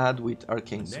want to add with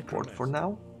Arcane support for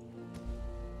now.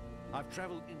 I've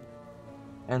traveled in.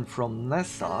 And from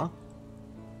Nessa,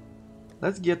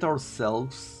 let's get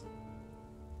ourselves,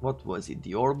 what was it,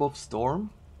 the Orb of Storm?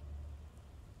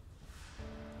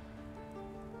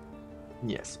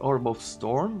 Yes, Orb of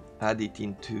Storm, add it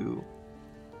into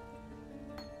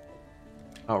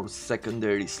our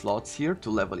secondary slots here to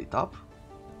level it up.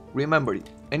 Remember,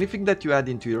 anything that you add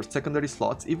into your secondary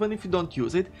slots, even if you don't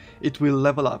use it, it will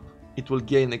level up, it will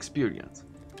gain experience.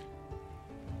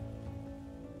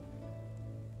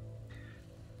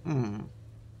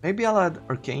 Maybe I'll add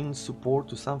Arcane support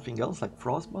to something else like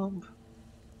Frostbomb?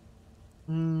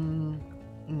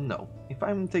 No. If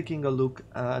I'm taking a look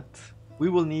at... we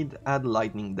will need add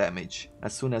lightning damage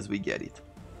as soon as we get it.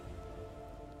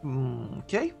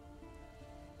 Okay.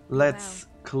 Let's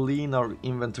clean our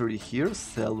inventory here,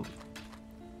 sell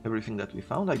everything that we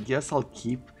found. I guess I'll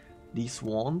keep this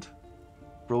wand,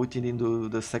 throw it into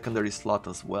the secondary slot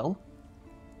as well.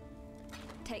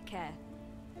 Take care.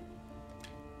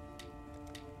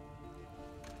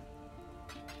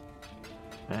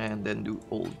 And then do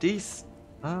all this.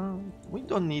 We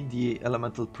don't need the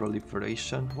elemental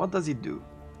proliferation. What does it do?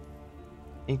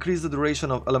 Increase the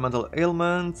duration of elemental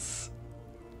ailments,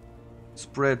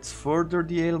 spreads further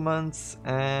the ailments,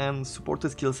 and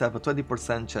supported skills have a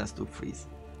 20% chance to freeze.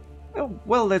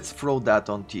 Well, let's throw that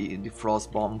on the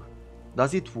Frost Bomb.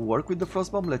 Does it work with the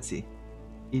Frost Bomb? Let's see.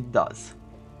 It does.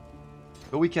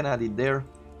 So we can add it there.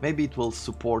 Maybe it will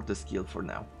support the skill for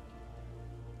now.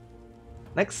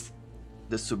 Next,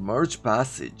 the Submerged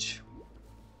Passage.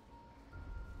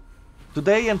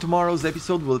 Today and tomorrow's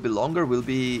episode will be longer, will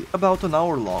be about an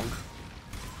hour long,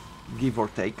 give or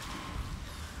take,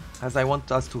 as I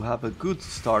want us to have a good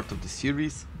start of the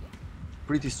series,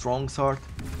 pretty strong start.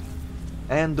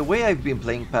 And the way I've been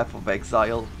playing Path of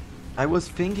Exile, I was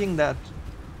thinking that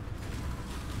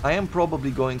I am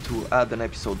probably going to add an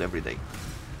episode every day.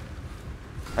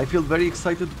 I feel very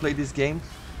excited to play this game.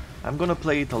 I'm gonna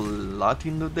play it a lot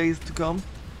in the days to come.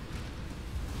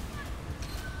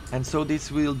 And so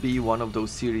this will be one of those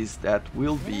series that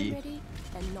will be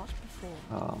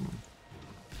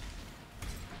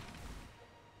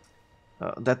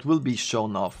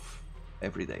shown off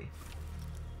every day.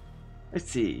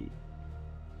 Let's see.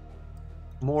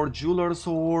 More Jeweler's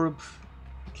Orb.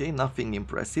 Okay, nothing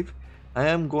impressive. I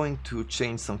am going to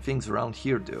change some things around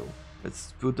here though.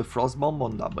 Let's put the Frost Bomb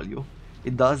on W.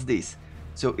 It does this.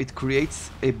 So it creates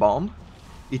a bomb,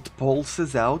 it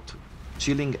pulses out,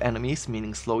 chilling enemies,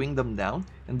 meaning slowing them down,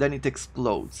 and then it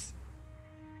explodes.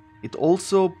 It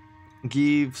also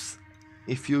gives,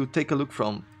 if you take a look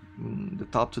from the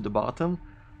top to the bottom,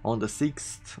 on the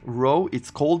 6th row,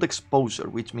 it's cold exposure,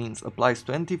 which means applies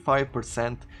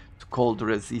 25% to cold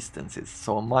resistances,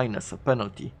 so a minus, a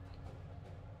penalty.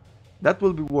 That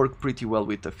will work pretty well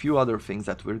with a few other things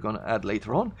that we're gonna add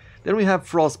later on. Then we have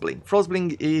Frostblink.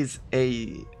 Frostblink is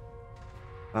a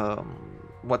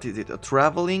what is it? A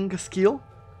traveling skill,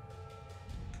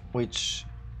 which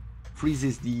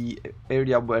freezes the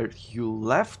area where you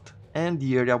left and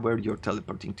the area where you're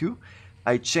teleporting to.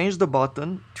 I changed the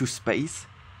button to space.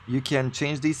 You can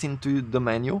change this into the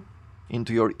menu,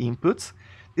 into your inputs.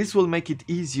 This will make it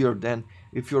easier than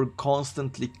if you're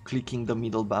constantly clicking the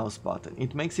middle mouse button.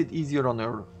 It makes it easier on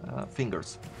your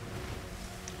fingers.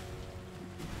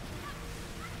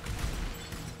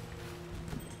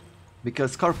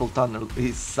 Because carpal tunnel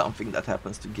is something that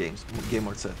happens to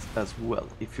gamers as well.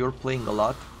 If you're playing a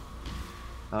lot,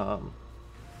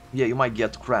 yeah, you might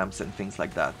get cramps and things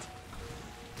like that.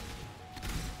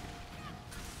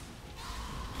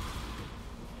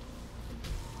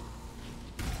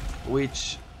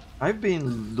 Which I've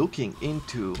been looking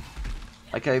into,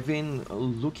 like I've been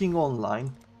looking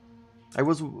online. I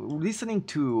was listening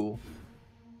to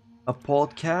a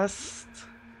podcast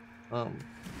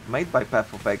made by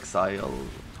Path of Exile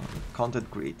content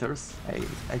creators.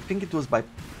 I think it was by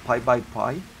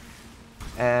Pi,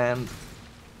 and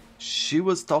she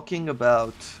was talking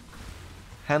about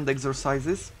hand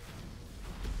exercises,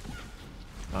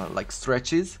 like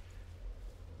stretches,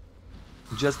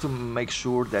 just to make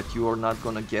sure that you are not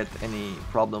gonna get any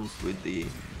problems with the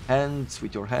hands,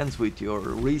 with your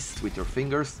wrists, with your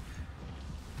fingers,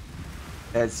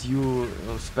 as you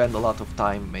spend a lot of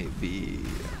time. Maybe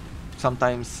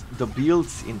sometimes the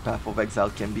builds in Path of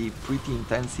Exile can be pretty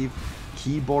intensive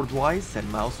keyboard wise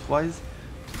and mouse wise.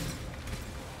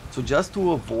 So just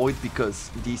to avoid,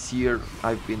 because this year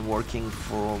I've been working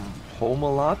from home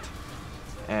a lot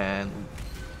and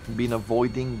been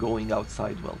avoiding going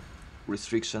outside, well,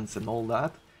 restrictions and all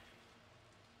that,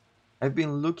 I've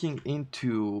been looking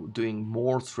into doing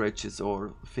more stretches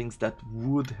or things that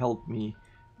would help me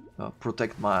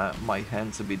protect my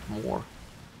hands a bit more.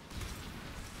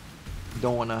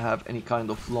 Don't want to have any kind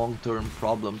of long-term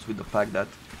problems with the fact that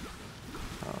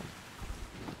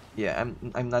yeah,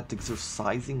 I'm not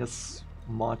exercising as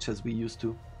much as we used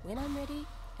to. When I'm ready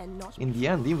and not In the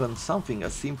end, even something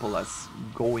as simple as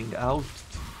going out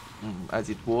as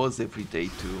it was every day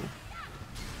to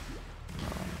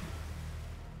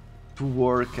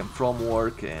work and from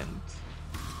work and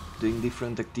doing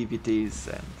different activities,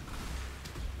 and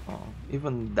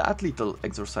even that little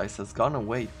exercise has gone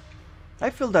away. I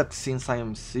feel that since I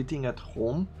am sitting at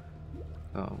home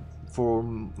for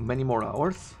many more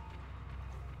hours,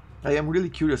 I am really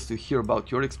curious to hear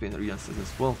about your experiences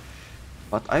as well.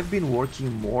 But I've been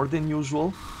working more than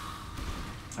usual.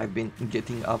 I've been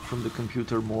getting up from the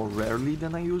computer more rarely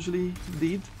than I usually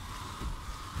did.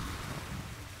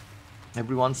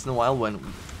 Every once in a while, when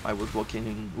I was working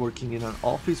in an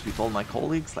office with all my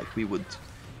colleagues, like, we would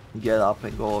get up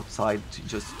and go outside to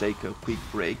just take a quick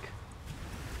break.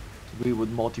 We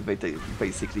would motivate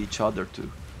basically each other to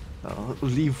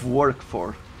leave work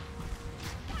for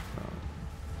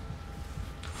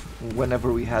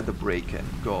whenever we had a break and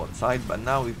go outside. But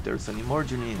now, if there's an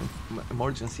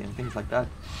emergency and things like that,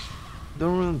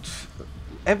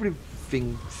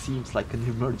 everything seems like an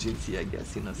emergency, I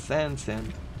guess, in a sense,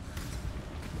 and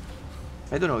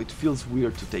I don't know, it feels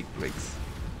weird to take breaks.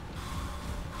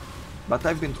 But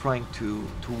I've been trying to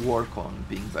work on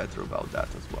being better about that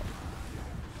as well.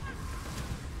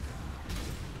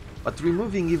 But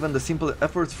removing even the simple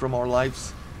efforts from our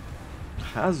lives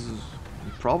has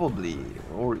probably,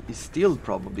 or is still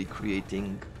probably,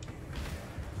 creating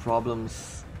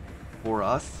problems for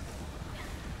us.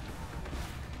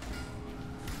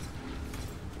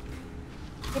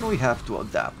 And we have to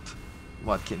adapt.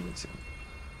 What can we say?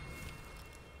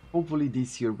 Hopefully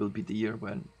this year will be the year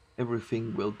when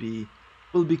everything will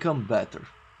become better.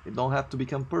 It don't have to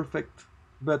become perfect.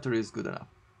 Better is good enough.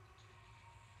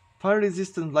 Fire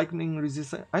resistant, lightning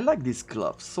resistant. I like these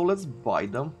gloves, so let's buy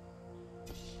them.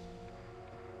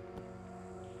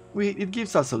 It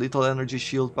gives us a little energy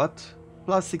shield, but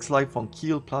plus 6 life on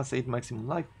kill, plus 8 maximum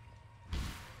life.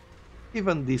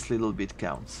 Even this little bit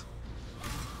counts.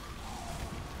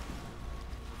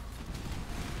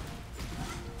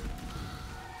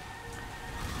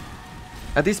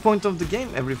 At this point of the game,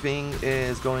 everything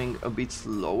is going a bit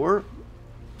slower,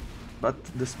 but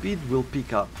the speed will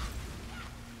pick up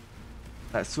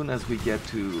as soon as we get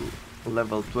to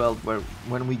level 12,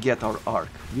 when we get our arc.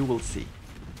 You will see.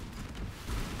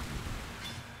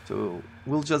 So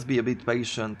we'll just be a bit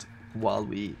patient while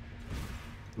we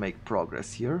make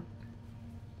progress here.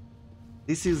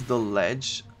 This is the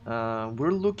ledge.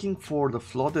 We're looking for the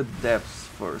flooded depths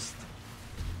first,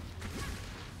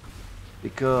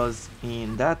 because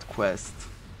in that quest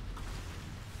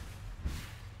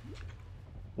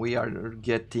we are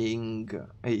getting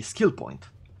a skill point,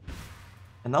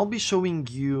 and I'll be showing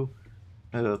you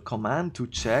a command to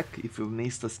check if you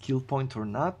missed a skill point or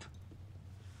not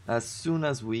as soon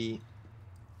as we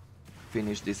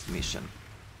finish this mission.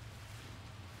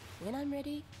 when I'm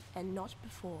ready and not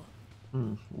before.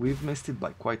 We've missed it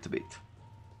by quite a bit.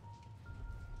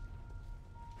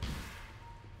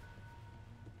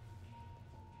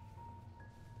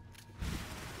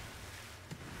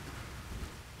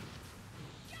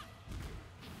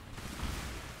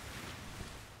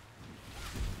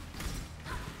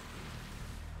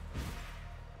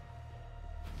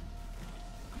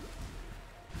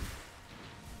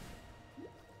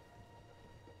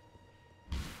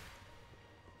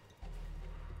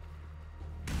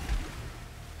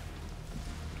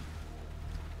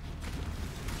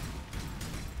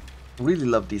 Really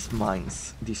love these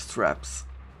mines, these traps.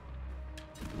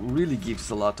 Really gives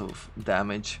a lot of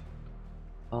damage.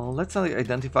 Let's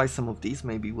identify some of these,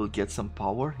 maybe we'll get some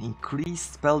power.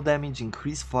 Increased spell damage,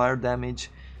 increased fire damage.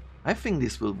 I think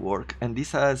this will work, and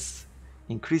this has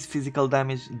increased physical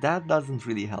damage. That doesn't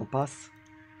really help us.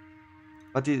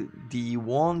 But the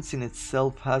wands in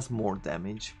itself has more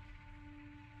damage.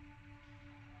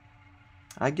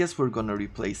 I guess we're gonna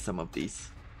replace some of these.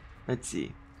 Let's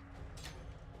see.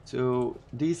 So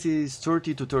this is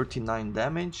 30 to 39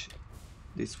 damage.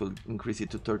 This will increase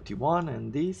it to 31,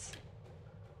 and this...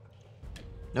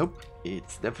 Nope,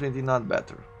 it's definitely not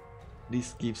better.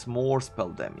 This gives more spell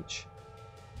damage.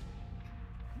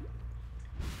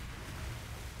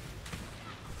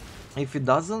 If it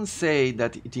doesn't say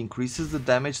that it increases the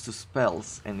damage to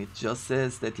spells, and it just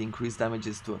says that increased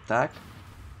damages to attack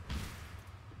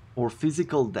or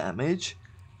physical damage,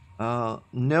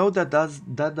 know that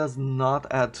that does not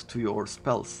add to your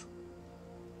spells.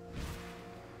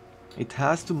 It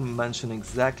has to mention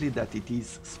exactly that it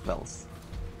is spells.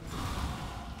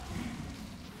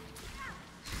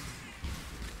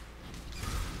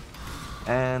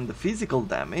 And the physical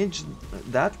damage,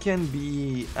 that can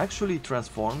be actually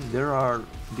transformed. There are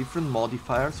different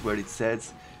modifiers where it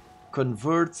says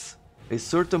converts a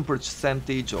certain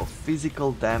percentage of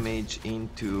physical damage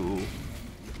into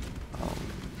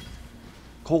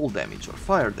cold damage or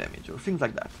fire damage or things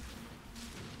like that.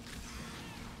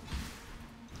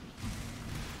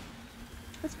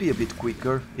 Let's be a bit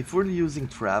quicker. If we're using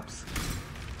traps,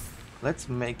 let's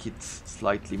make it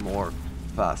slightly more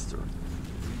faster.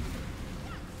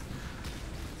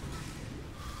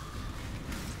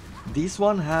 This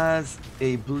one has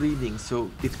a bleeding,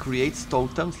 so it creates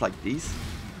totems like this,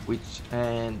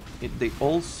 they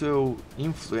also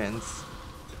influence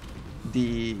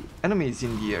the enemies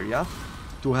in the area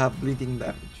to have bleeding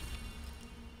damage.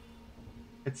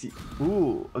 Let's see.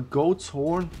 Ooh, a goat's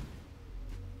horn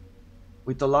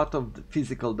with a lot of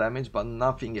physical damage, but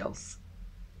nothing else.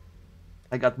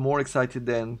 I got more excited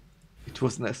than it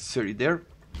was necessary there.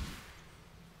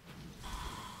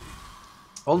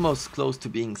 Almost close to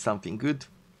being something good.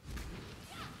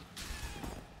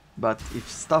 But if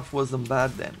stuff wasn't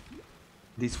bad, then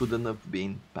this wouldn't have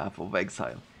been Path of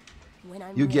Exile.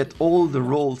 You get all the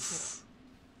rolls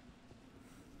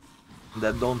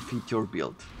that don't fit your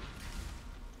build.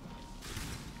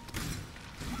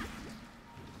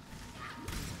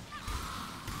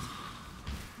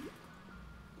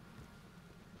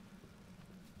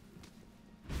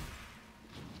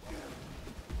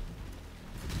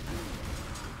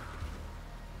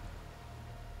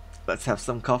 Let's have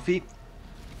some coffee.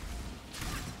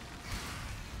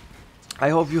 I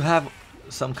hope you have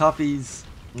some coffees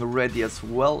ready as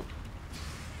well.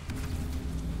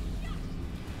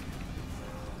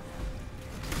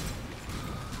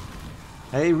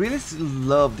 I really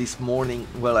love this morning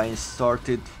when I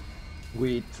started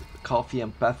with coffee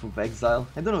and Path of Exile.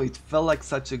 I don't know, it felt like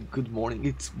such a good morning.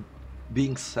 It's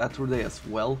being Saturday as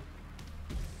well.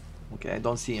 Okay, I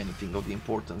don't see anything of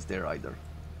importance there either.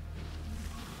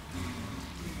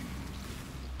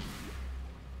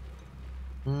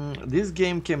 This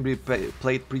game can be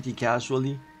played pretty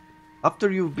casually.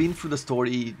 After you've been through the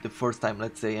story the first time,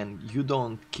 let's say, and you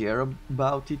don't care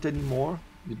about it anymore,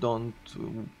 you don't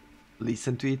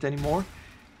listen to it anymore,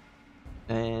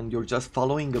 and you're just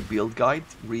following a build guide,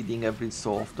 reading every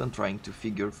so often, trying to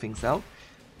figure things out,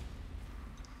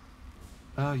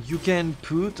 you can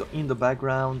put in the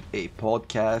background a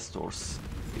podcast or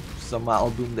some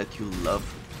album that you love,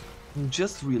 and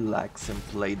just relax and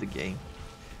play the game.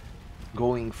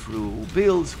 Going through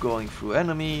builds, going through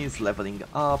enemies, leveling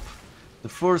up. The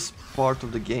first part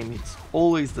of the game is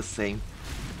always the same.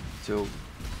 So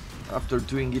after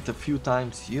doing it a few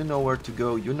times, you know where to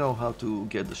go, you know how to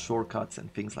get the shortcuts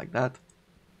and things like that.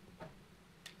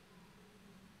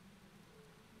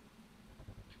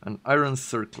 An iron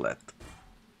circlet.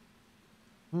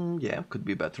 Yeah, could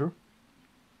be better.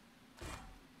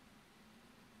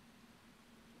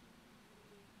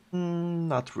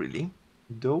 Not really,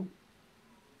 though.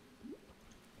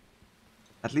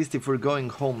 At least if we're going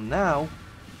home now,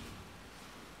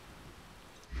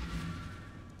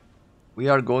 we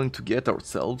are going to get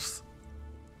ourselves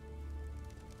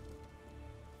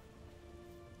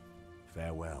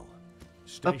Farewell.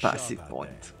 a passive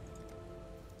point.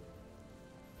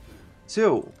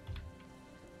 So,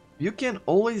 you can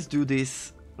always do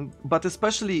this, but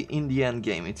especially in the end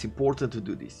game, it's important to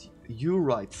do this. You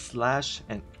write /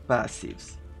 and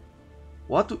passives.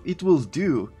 What it will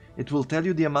do, it will tell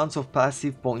you the amounts of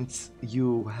passive points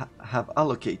you have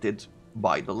allocated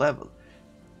by the level.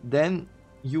 Then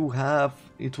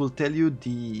it will tell you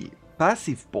the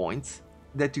passive points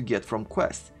that you get from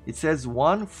quests. It says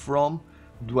 1 from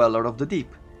Dweller of the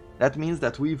Deep. That means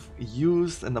that we've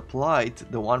used and applied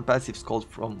the 1 passive called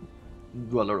from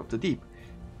Dweller of the Deep.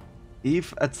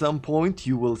 If at some point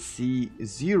you will see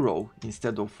 0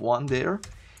 instead of 1 there,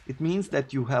 it means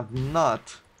that you have not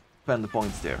spent the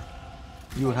points there.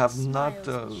 You have not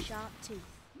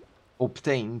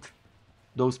obtained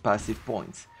those passive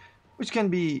points, which can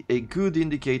be a good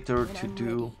indicator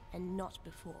to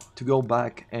go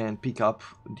back and pick up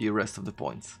the rest of the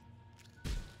points.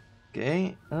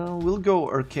 Okay, we'll go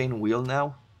Arcane Wheel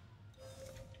now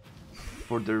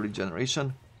for the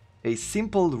regeneration. A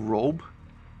simple robe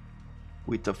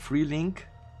with a free link.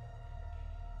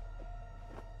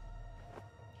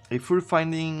 If we're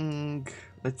finding,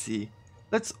 let's see,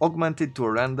 let's augment it to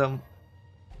a random.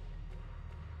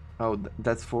 Oh,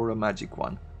 that's for a magic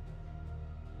one.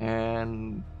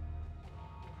 And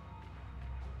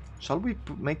shall we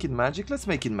make it magic? Let's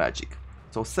make it magic.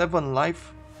 So 7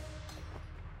 life.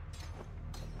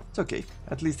 It's okay,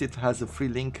 at least it has a free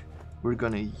link. We're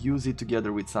gonna use it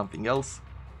together with something else.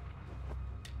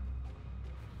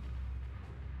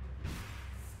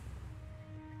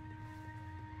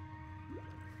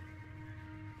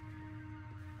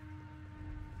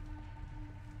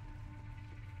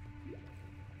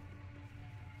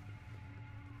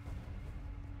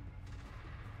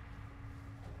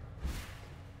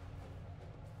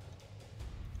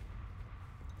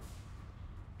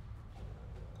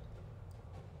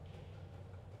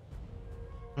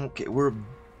 Okay, we're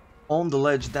on the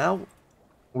ledge now.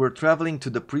 We're traveling to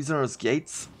the prisoners'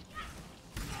 gates,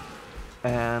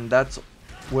 and that's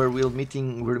where we're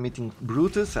meeting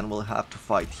Brutus, and we'll have to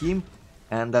fight him.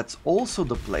 And that's also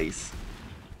the place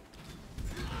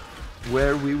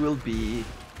where we will be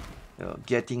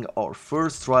getting our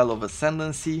first trial of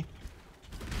ascendancy.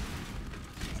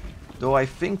 Though I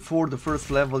think for the first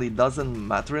level it doesn't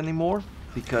matter anymore,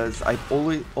 because I've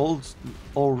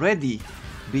already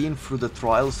been through the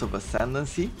trials of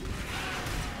ascendancy.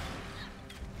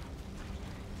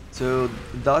 So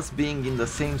thus being in the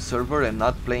same server and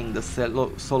not playing the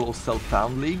solo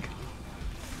self-found league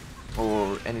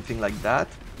or anything like that,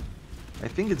 I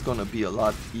think it's gonna be a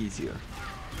lot easier.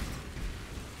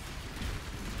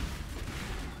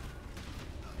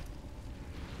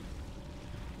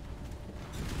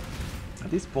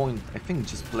 At this point I think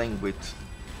just playing with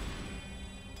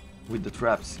the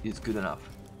traps is good enough.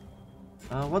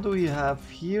 What do we have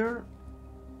here?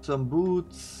 Some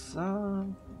boots,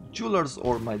 jeweler's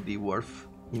ore might be worth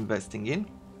investing in.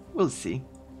 We'll see.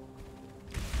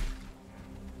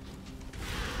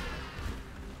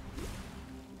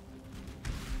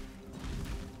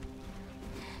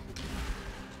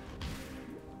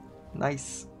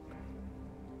 Nice.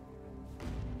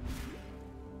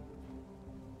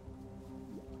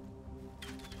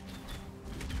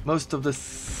 Most of the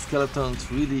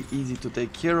skeletons really easy to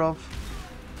take care of.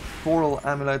 Coral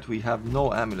amulet, we have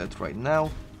no amulet right now.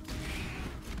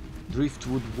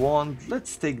 Driftwood wand,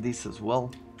 let's take this as well.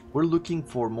 We're looking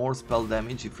for more spell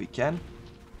damage if we can.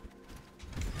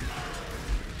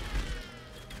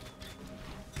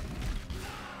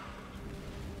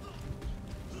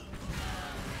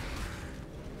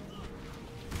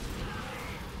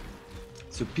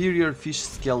 Superior fish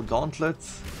scale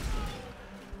gauntlets.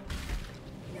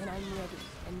 When I'm ready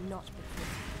and not before.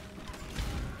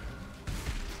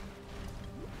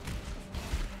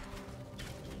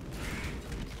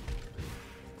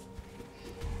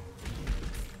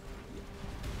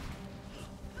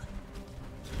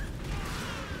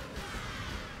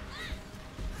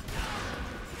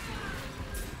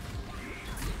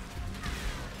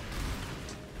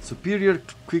 Superior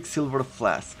Quicksilver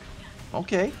Flask.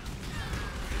 Okay.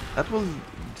 That will...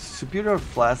 Superior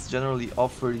Flasks generally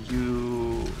offer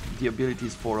you the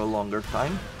abilities for a longer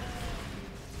time.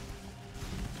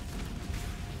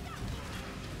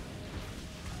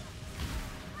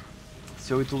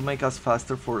 So it will make us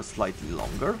faster for slightly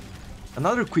longer.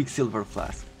 Another Quicksilver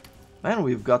Flask. Man,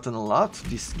 we've gotten a lot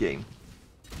this game.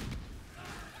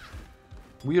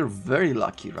 We are very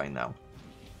lucky right now.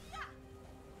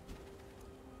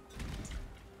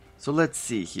 So let's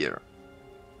see here.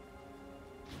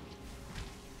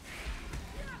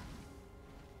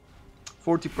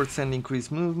 40%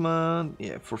 increased movement,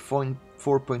 yeah, for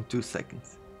 4.2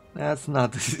 seconds. That's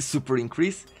not a super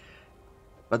increase,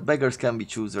 but beggars can be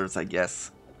choosers, I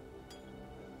guess.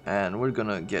 And we're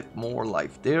gonna get more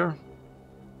life there.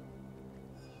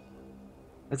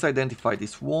 Let's identify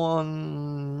this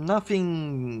one.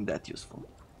 Nothing that useful.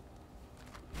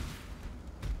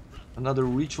 Another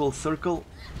ritual circle.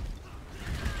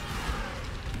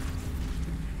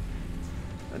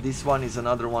 This one is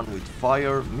another one with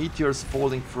fire, meteors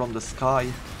falling from the sky.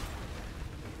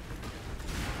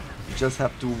 You just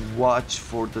have to watch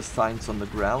for the signs on the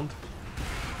ground.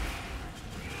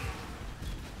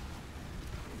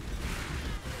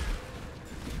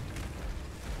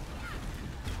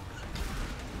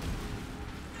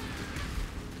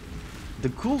 The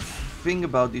cool thing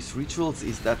about these rituals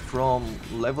is that from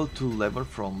level to level,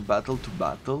 from battle to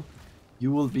battle,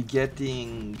 you will be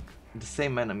getting the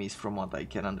same enemies from what I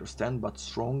can understand, but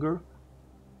stronger.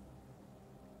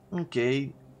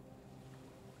 Okay.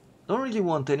 Don't really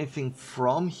want anything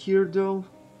from here though.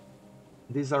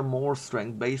 These are more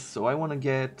strength based, so I want to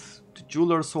get the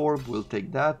Jeweler's Orb, we'll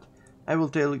take that. I will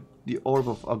take the Orb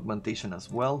of Augmentation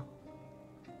as well.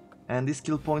 And these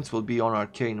skill points will be on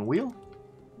Arcane Wheel.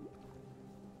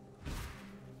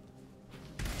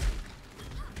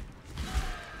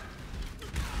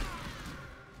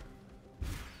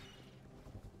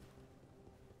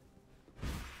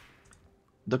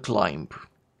 The Climb.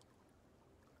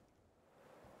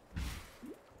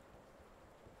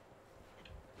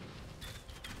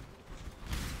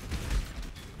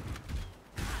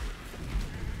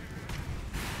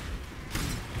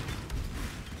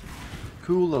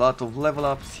 Cool, a lot of level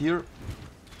ups here.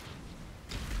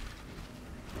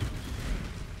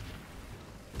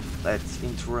 Let's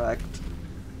interact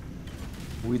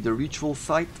with the ritual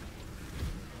site.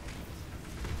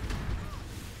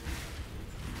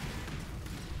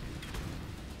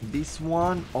 This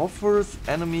one offers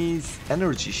enemies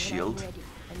energy shield,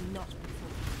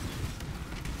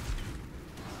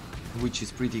 which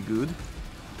is pretty good.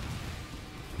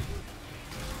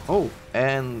 Oh,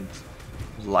 and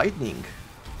lightning.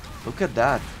 Look at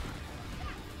that.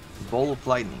 Ball of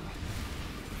lightning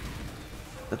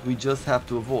that we just have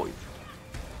to avoid.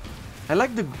 I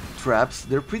like the traps,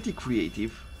 they're pretty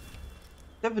creative.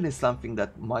 Definitely something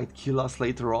that might kill us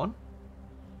later on.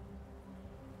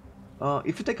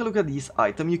 If you take a look at this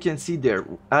item, you can see there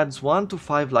adds 1 to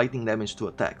 5 lightning damage to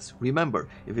attacks. Remember,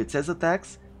 if it says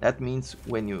attacks, that means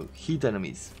when you hit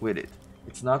enemies with it.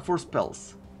 It's not for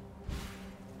spells.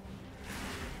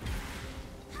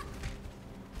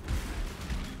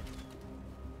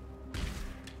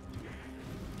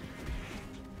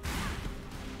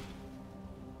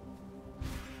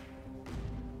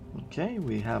 Okay,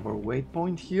 we have our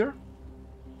waypoint here.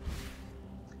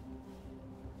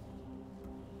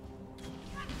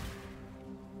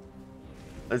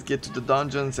 Let's get to the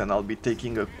dungeons and I'll be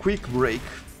taking a quick break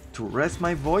to rest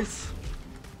my voice.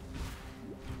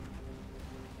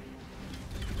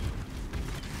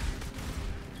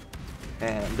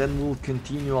 And then we'll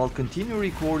continue, I'll continue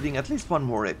recording at least one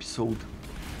more episode.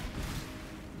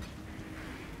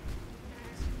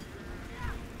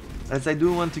 As I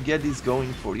do want to get this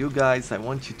going for you guys, I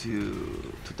want you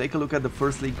to take a look at the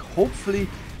first league, hopefully,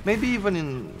 maybe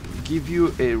even give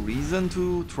you a reason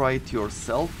to try it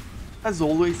yourself. As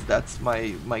always, that's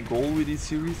my goal with this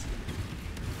series.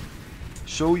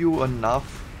 Show you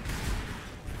enough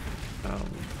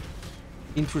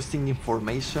interesting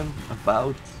information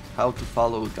about how to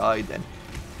follow a guide and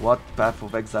what Path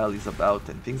of Exile is about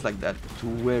and things like that, to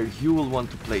where you will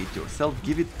want to play it yourself.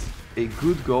 Give it a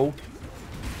good go.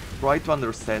 Try to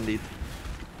understand it,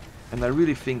 and I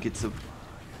really think it's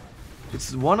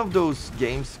one of those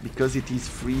games, because it is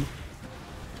free,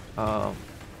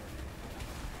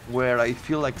 where I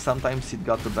feel like sometimes it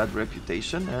got a bad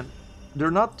reputation, and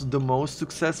they're not the most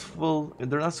successful.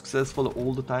 They're not successful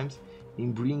all the times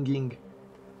in bringing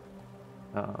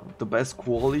the best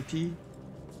quality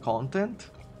content,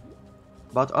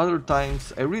 but other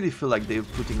times I really feel like they're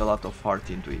putting a lot of heart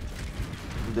into it.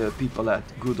 The people at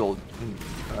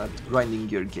at Grinding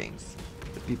Gear Games,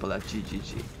 the people at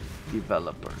GGG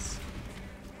developers.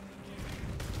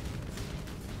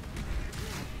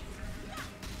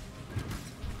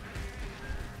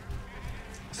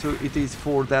 So it is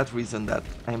for that reason that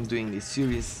I'm doing this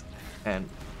series and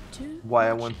why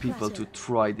I want people to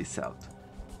try this out.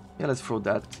 Yeah, let's throw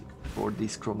that for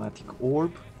this chromatic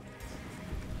orb.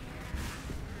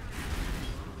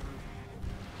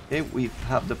 Okay, we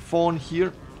have the fawn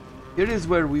here. Here is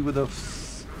where we would have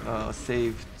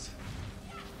saved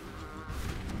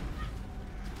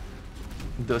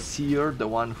the seer, the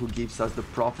one who gives us the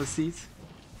prophecies,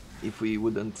 if we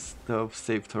wouldn't have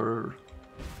saved her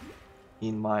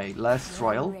in my last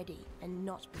trial. And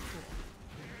not before.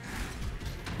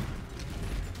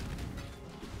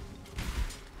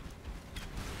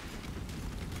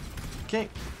 Okay,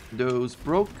 those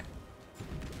broke.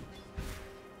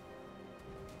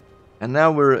 And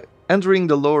now we're entering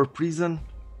the lower prison.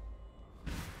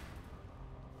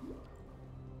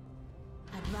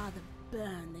 I'd rather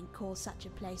burn than call such a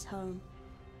place home.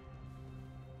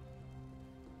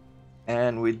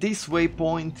 And with this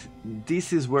waypoint,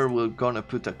 this is where we're gonna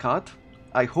put a cut.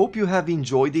 I hope you have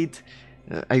enjoyed it.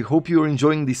 I hope you're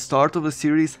enjoying the start of the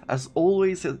series. As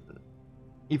always,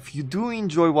 if you do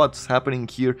enjoy what's happening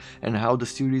here and how the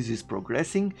series is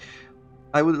progressing,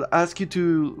 I would ask you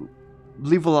to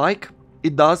leave a like.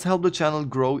 It does help the channel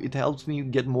grow, it helps me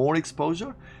get more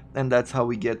exposure, and that's how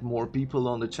we get more people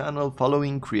on the channel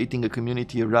following, creating a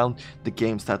community around the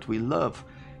games that we love.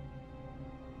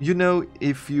 You know,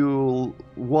 if you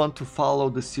want to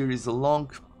follow the series along,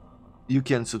 you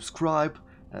can subscribe,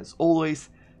 as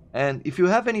always. And if you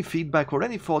have any feedback or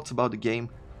any thoughts about the game,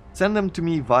 send them to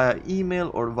me via email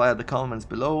or via the comments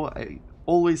below. I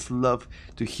always love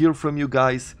to hear from you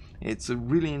guys. It's a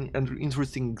really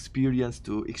interesting experience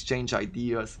to exchange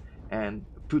ideas and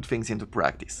put things into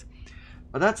practice.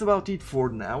 But that's about it for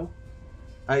now.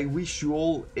 I wish you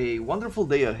all a wonderful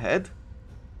day ahead,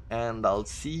 and I'll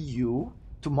see you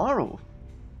tomorrow.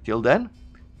 Till then,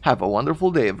 have a wonderful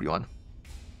day, everyone.